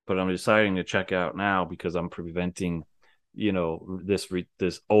 but I'm deciding to check out now because I'm preventing, this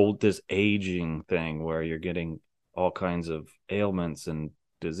aging thing where you're getting all kinds of ailments and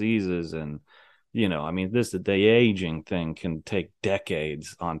diseases. And, the aging thing can take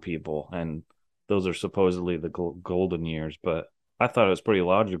decades on people. And those are supposedly the golden years. But I thought it was pretty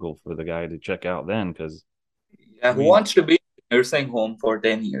logical for the guy to check out then because. Yeah, who wants to be in a nursing home for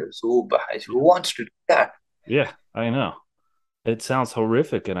 10 years? Who wants to do that? Yeah, I know. It sounds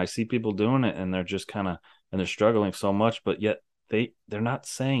horrific, and I see people doing it, and they're just and they're struggling so much, but yet they're not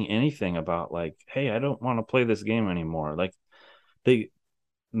saying anything about like, hey, I don't want to play this game anymore. Like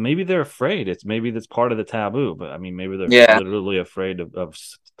maybe they're afraid. Maybe that's part of the taboo, but I mean, maybe they're literally afraid of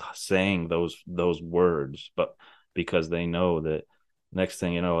saying those words, but because they know that next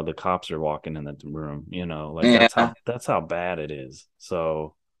thing you know, the cops are walking in the room, that's how bad it is.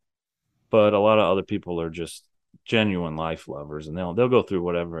 So, but a lot of other people are just genuine life lovers, and they'll go through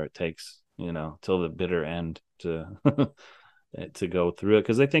whatever it takes, till the bitter end to to go through it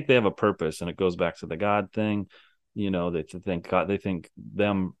because they think they have a purpose, and it goes back to the God thing. They think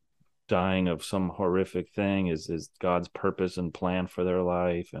them dying of some horrific thing is God's purpose and plan for their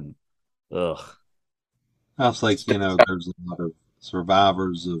life, and ugh. It's like there's a lot of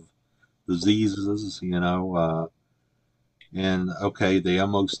survivors of diseases, and okay, they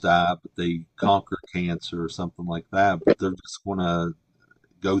almost die, but they conquer cancer or something like that. But they're just going to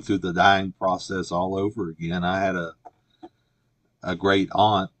go through the dying process all over again. I had a great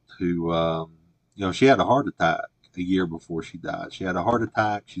aunt who, she had a heart attack a year before she died. She had a heart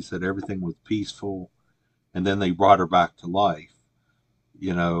attack. She said everything was peaceful, and then they brought her back to life.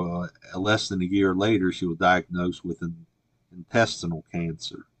 Less than a year later, she was diagnosed with an intestinal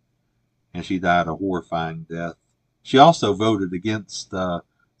cancer, and she died a horrifying death. She also voted against the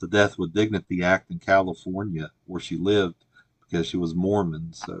Death with Dignity Act in California, where she lived, because she was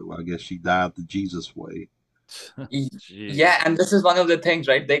Mormon. So I guess she died the Jesus way. Yeah, and this is one of the things,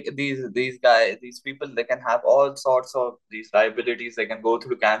 right? These people, they can have all sorts of these liabilities. They can go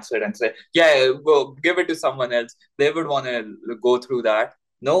through cancer and say, yeah, go give it to someone else. They would want to go through that.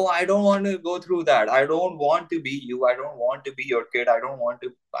 No, I don't want to go through that. I don't want to be you. I don't want to be your kid. I don't want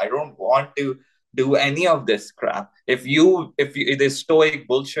to do any of this crap. It is stoic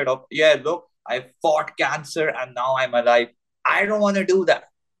bullshit of, yeah, look, I fought cancer and now I'm alive. I don't want to do that.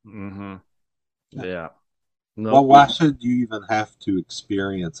 Mm-hmm. Yeah. Nope. Well, why should you even have to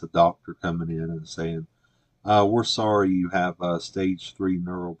experience a doctor coming in and saying, we're sorry you have stage 3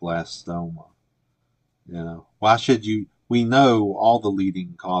 neuroblastoma? Why should you? We know all the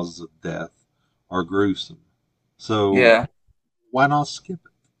leading causes of death are gruesome. So why not skip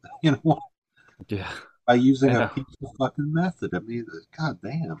it? Yeah. By using a peaceful fucking method. I mean,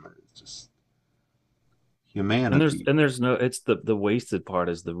 goddamn, it's just humanity. And there's no. It's the wasted part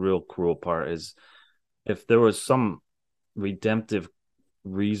is the real cruel part. Is if there was some redemptive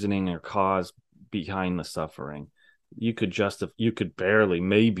reasoning or cause behind the suffering, you could barely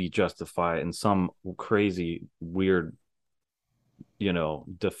maybe justify it in some crazy weird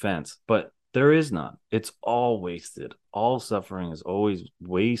defense, but there is none. It's all wasted. All suffering is always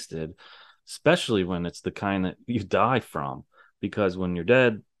wasted, especially when it's the kind that you die from, because when you're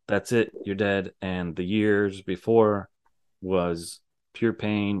dead, that's it, you're dead, and the years before was pure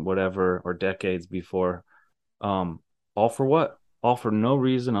pain, whatever, or decades before, all for what? all for no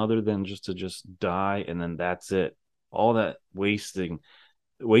reason other than just to just die, and then that's it. All that wasted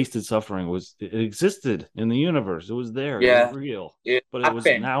suffering it existed in the universe. It was there. It was Yeah, real. it But it was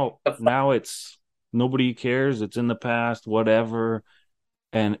happened. now it's nobody cares. It's in the past, whatever.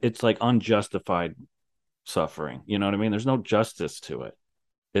 And it's like unjustified suffering. You know what I mean? There's no justice to it.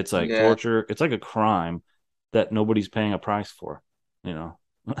 It's like Yeah, torture. It's like a crime that nobody's paying a price for, you know?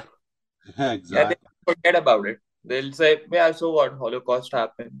 Yeah, yeah, they exactly. forget about it. They'll say, yeah, so what? Holocaust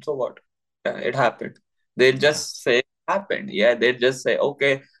happened. So what? Yeah, it happened. They'll Yeah. just say it happened. Yeah, they'll just say,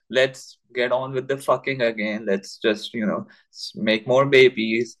 okay, let's get on with the fucking again. Let's just, make more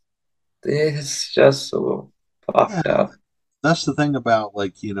babies. It's just so Yeah, fucked up. that's the thing about,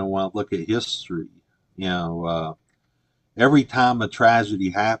 like, when I look at history, you know, uh, every time a tragedy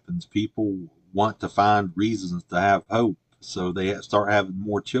happens, people want to find reasons to have hope, so they start having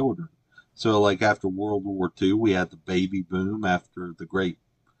more children. So, like after World War II, we had the baby boom after the great,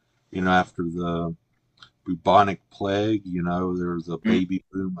 after the bubonic plague. There was a Mm. baby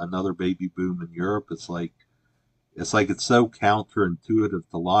boom, another baby boom in Europe. It's so counterintuitive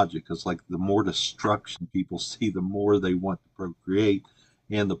to logic. It's like the more destruction people see, the more they want to procreate.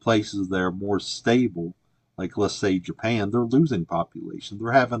 And the places that are more stable, like let's say Japan, they're losing population.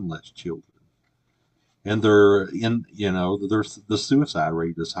 They're having less children. And the suicide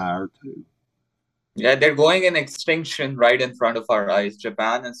rate is higher too. Yeah, they're going in extinction right in front of our eyes.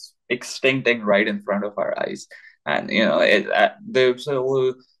 Japan is extincting right in front of our eyes, and they're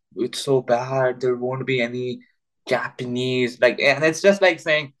so it's so bad. There won't be any Japanese and it's just like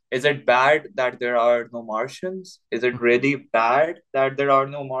saying, is it bad that there are no Martians? Is it really bad that there are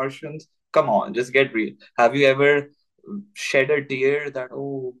no Martians? Come on, just get real. Have you ever shed a tear that,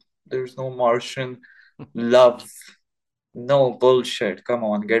 oh, there's no Martian love? No bullshit. Come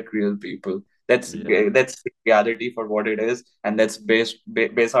on, get real, people. Let's Yeah. let's see reality for what it is, and let's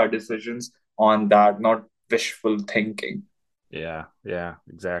base our decisions on that, not wishful thinking. Yeah. Yeah.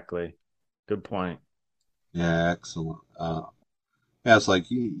 Exactly. Good point. Yeah, excellent. Yeah, it's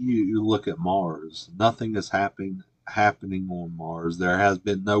like you look at Mars. Nothing is happening on Mars. There has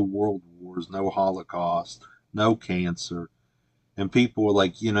been no world wars, no Holocaust, no cancer. And people are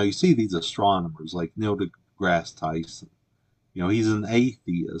like, you see these astronomers like Neil deGrasse Tyson. He's an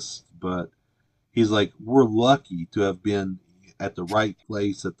atheist, but he's like, we're lucky to have been at the right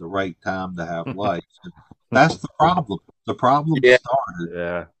place at the right time to have life. And that's the problem. The problem Yeah, started.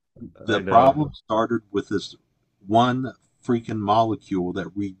 Yeah. I The know. problem started with this one freaking molecule that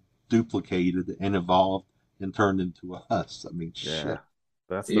reduplicated and evolved and turned into us. I mean, Yeah. shit.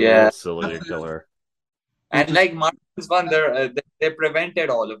 That's the real yeah. silly killer. It And just like Martians one, they prevented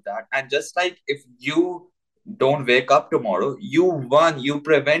all of that. And just like if you don't wake up tomorrow, you won. You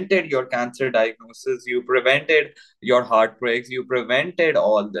prevented your cancer diagnosis. You prevented your heartbreaks. You prevented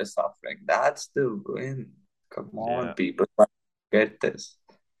all the suffering. That's the win. Come on, Yeah. people, get this.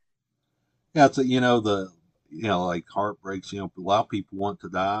 Yeah, it's like heartbreaks. A lot of people want to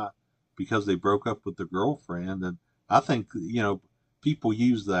die because they broke up with their girlfriend, and I think people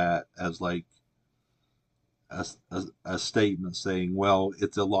use that as like a statement saying, well,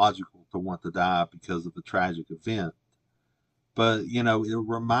 it's illogical to want to die because of a tragic event. But it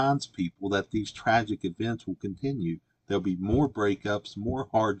reminds people that these tragic events will continue. There'll be more breakups, more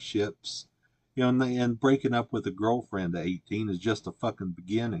hardships. And breaking up with a girlfriend at 18 is just a fucking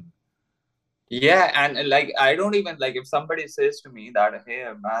beginning. Yeah, and like I don't even like if somebody says to me that, hey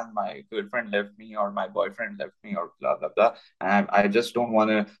man, my girlfriend left me or my boyfriend left me or blah blah blah, and I just don't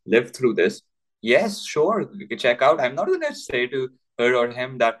want to live through this. Yes, sure, you can check out. I'm not gonna say to her or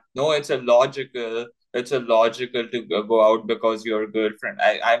him that no, it's a logical to go out because your girlfriend.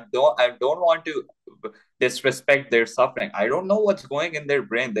 I don't want to disrespect their suffering. I don't know what's going in their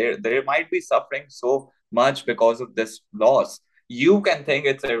brain. There might be suffering so much because of this loss. You can think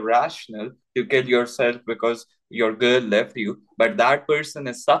it's irrational to kill yourself because your girl left you, but that person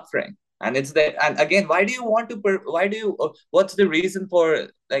is suffering. And it's that. And again, why do you want to why do you what's the reason for,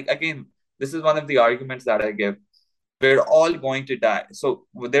 like, again, this is one of the arguments that I give. We're all going to die, so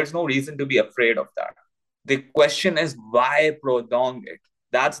there's no reason to be afraid of that. The question is, why prolong it?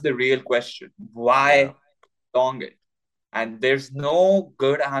 That's the real question. Yeah. Why prolong it? And there's no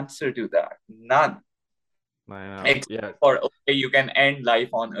good answer to that, none. I know. Except Yeah. for, okay, you can end life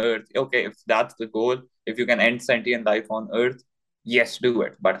on Earth. Okay, if that's the goal, if you can end sentient life on Earth, yes, do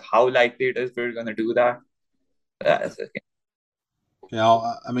it. But how likely it is we're gonna do that? That's the thing.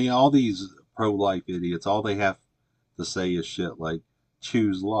 I mean, all these pro-life idiots, all they have to say is shit like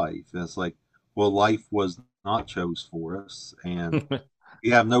choose life. And it's like, well, life was not chose for us, and we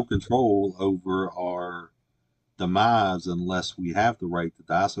have no control over our demise unless we have the right to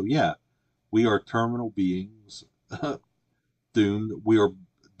die. So yeah, we are terminal beings, doomed. We are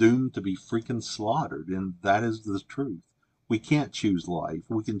doomed to be freaking slaughtered, and that is the truth. We can't choose life.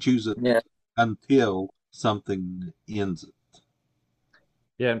 We can choose it Yeah. until something ends it.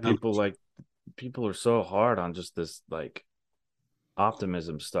 Yeah, and people are so hard on just this like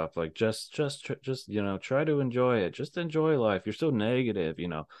optimism stuff. Like just try to enjoy it. Just enjoy life. You're so negative,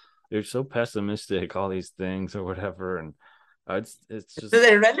 you're so pessimistic. All these things or whatever, and it's just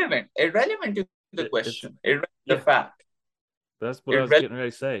irrelevant to the question. Irrelevant to the fact. That's what I was getting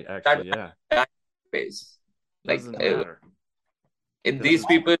ready to say. Actually, yeah. Doesn't matter. These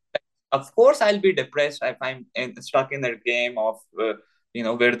people, of course, I'll be depressed if I'm stuck in a game of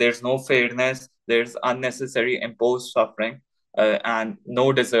where there's no fairness, there's unnecessary imposed suffering, and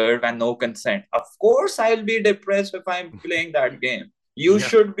no deserve and no consent. Of course, I'll be depressed if I'm playing that game. You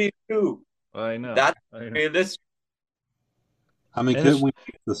should be too. I know. That's realistic. I mean, couldn't we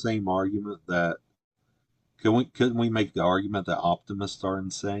make the same argument that couldn't we make the argument that optimists are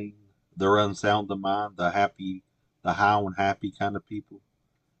insane? They're unsound of mind, the high and happy kind of people.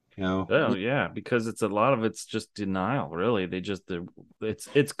 Oh yeah, because it's a lot of it's just denial. Really,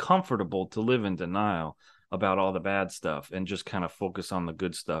 it's comfortable to live in denial about all the bad stuff and just kind of focus on the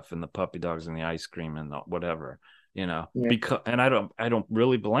good stuff and the puppy dogs and the ice cream and the whatever, Because and I don't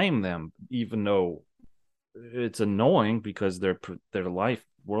really blame them, even though it's annoying because their life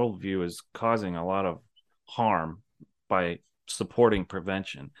worldview is causing a lot of harm by supporting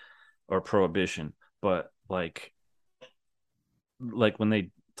prevention or prohibition. But like when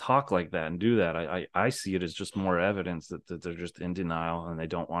they talk like that and do that, I see it as just more evidence that they're just in denial and they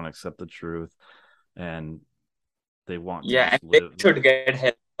don't want to accept the truth, and they want to and live. They should get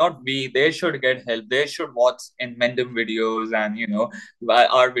help, not we. They should get help. They should watch Mendham videos and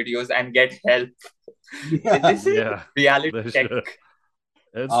our videos and get help. This is reality check.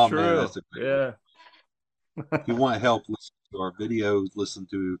 It's true. Man, if you want help, listen to our videos. Listen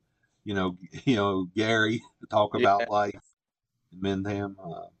to Gary talk about life. Mendham.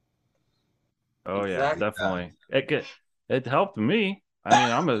 Definitely. It helped me.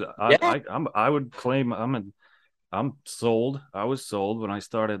 I mean, I would claim I'm sold. I was sold when I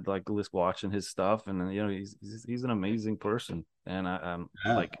started watching his stuff, and he's an amazing person, and I'm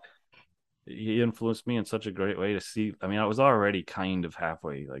like he influenced me in such a great way to see. I mean, I was already kind of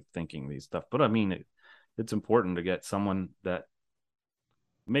halfway thinking these stuff, but I mean, it's important to get someone that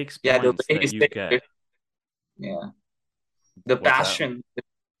makes points that you get. The passion,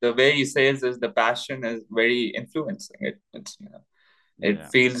 the way he says is the passion is very influencing. It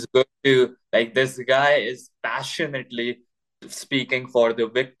feels good to this guy is passionately speaking for the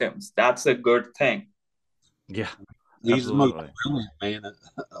victims. That's a good thing. Yeah, he's the most brilliant man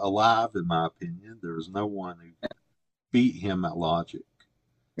alive, in my opinion. There's no one who beat him at logic.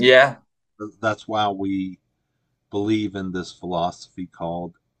 Yeah, that's why we believe in this philosophy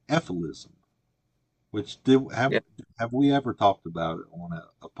called Efilism. Which have we ever talked about it on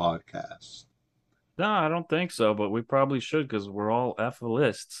a podcast? No, I don't think so, but we probably should because we're all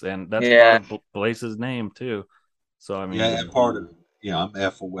Efilists, and that's part of Blaise's name too. So I mean, part of I'm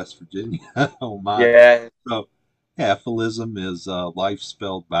Efil, West Virginia. On my so Efilism is life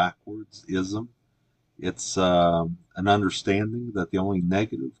spelled backwards. Ism. It's an understanding that the only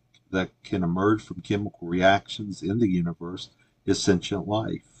negative that can emerge from chemical reactions in the universe is sentient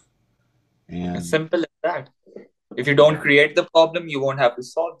life. And as simple as that. If you don't create the problem, you won't have to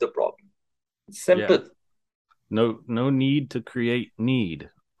solve the problem. It's simple. Yeah. No need to create need.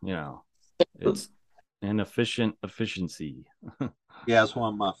 It's inefficient efficiency. That's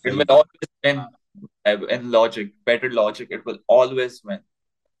one of my favorites. It will always win in logic, better logic. It will always win.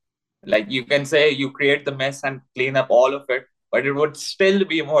 You can say you create the mess and clean up all of it, but it would still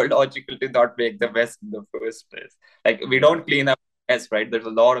be more logical to not make the mess in the first place. We don't clean up mess, right? There's a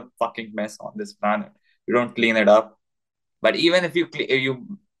lot of fucking mess on this planet. You don't clean it up. But even if you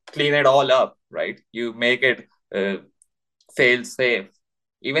clean it all up, right? You make it fail safe.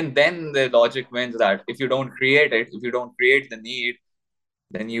 Even then, the logic wins that if you don't create it, if you don't create the need,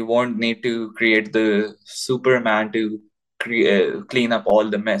 then you won't need to create the Superman to clean up all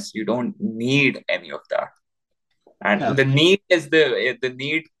the mess. You don't need any of that. And the need is the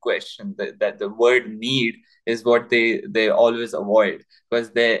need question. That the word need is what they always avoid,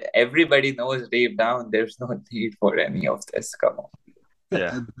 because everybody knows deep down there's no need for any of this. Come on.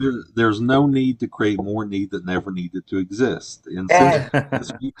 There's no need to create more need that never needed to exist. And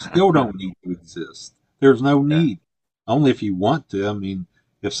since you still don't need to exist, there's no need. Only if you want to. I mean,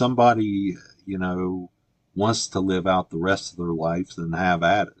 if somebody, wants to live out the rest of their life, then have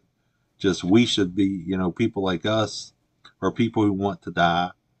at it. Just we should be, people like us or people who want to die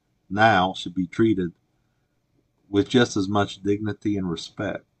now should be treated with just as much dignity and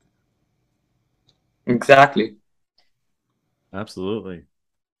respect. Exactly. Absolutely.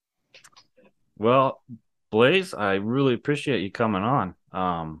 Well, Blaise, I really appreciate you coming on.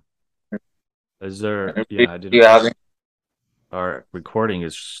 Is there? Yeah, I didn't. Our recording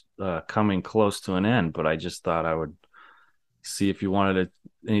is coming close to an end, but I just thought I would see if you wanted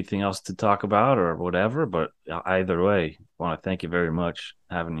anything else to talk about or whatever. But either way, I want to thank you very much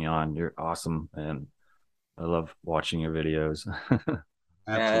for having me on. You're awesome, and I love watching your videos. Yeah,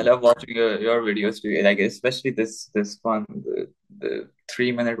 I love watching your videos too. Like especially this one, the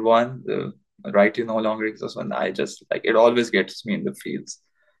 3-minute one, the Right to No Longer Exist one. I just like it. Always gets me in the feels.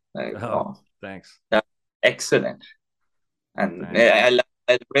 Like, oh, thanks. That's excellent. And I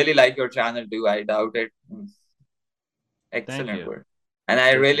really like your channel too. I doubt it. Excellent work. And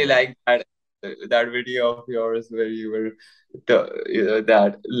I really like that video of yours where you were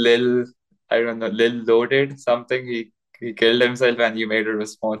that Lil Loaded something. He killed himself and you made a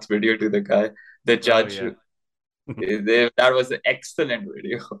response video to the guy, the judge. Oh, yeah. That was an excellent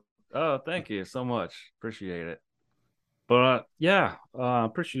video. Oh, thank you so much. Appreciate it. But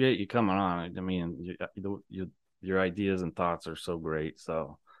appreciate you coming on. I mean, your ideas and thoughts are so great.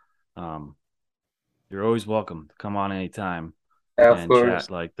 So you're always welcome to come on anytime and chat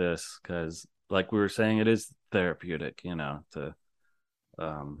like this, because like we were saying, it is therapeutic, to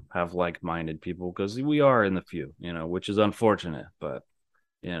have like-minded people, because we are in the few, which is unfortunate, but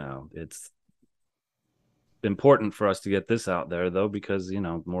it's important for us to get this out there though, because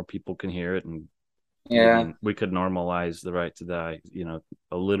more people can hear it, and we could normalize the right to die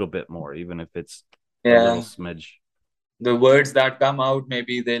a little bit more, even if it's a little smidge. The words that come out,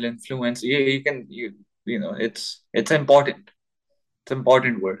 maybe they'll influence you. It's important. It's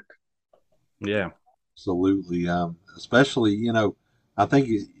important work. Yeah, absolutely. Especially, I think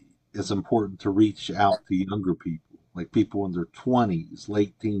it's important to reach out to younger people, like people in their 20s,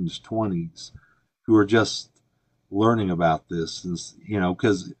 late teens, 20s, who are just learning about this. And,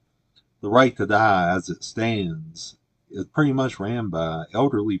 because the right to die as it stands is pretty much ran by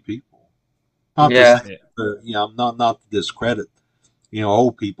elderly people. Not to discredit,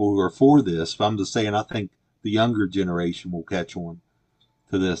 old people who are for this, but I'm just saying I think the younger generation will catch on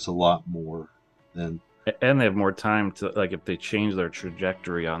to this a lot more than. And they have more time to, like, if they change their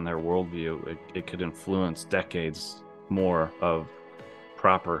trajectory on their worldview, it could influence decades more of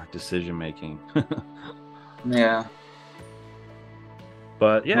proper decision making. Yeah.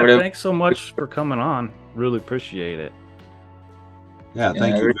 But thanks so much for coming on. Really appreciate it. Yeah,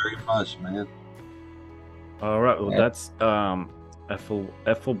 thank you very much, man. All right, well, that's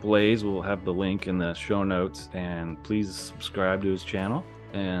Efil Blaise. We'll have the link in the show notes, and please subscribe to his channel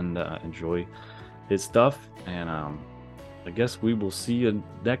and enjoy his stuff. And I guess we will see you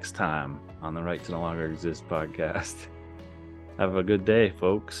next time on the Right to No Longer Exist podcast. Have a good day,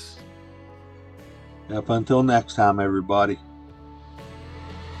 folks. Yep, until next time, everybody.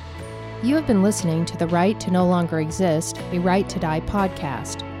 You have been listening to the Right to No Longer Exist, a Right to Die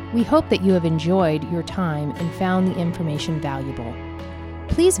podcast. We hope that you have enjoyed your time and found the information valuable.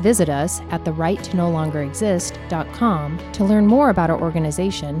 Please visit us at therighttonolongerexist.com to learn more about our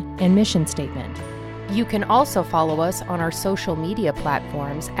organization and mission statement. You can also follow us on our social media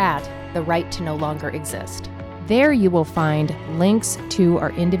platforms at The Right to No Longer Exist. There you will find links to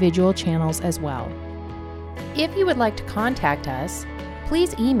our individual channels as well. If you would like to contact us,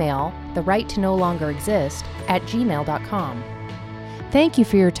 please email therighttonolongerexist@gmail.com. Thank you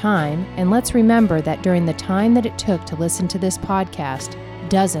for your time, and let's remember that during the time that it took to listen to this podcast,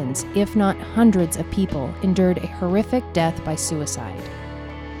 dozens, if not hundreds of people endured a horrific death by suicide.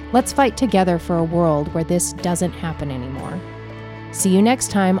 Let's fight together for a world where this doesn't happen anymore. See you next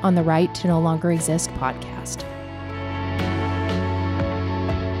time on the Right to No Longer Exist podcast.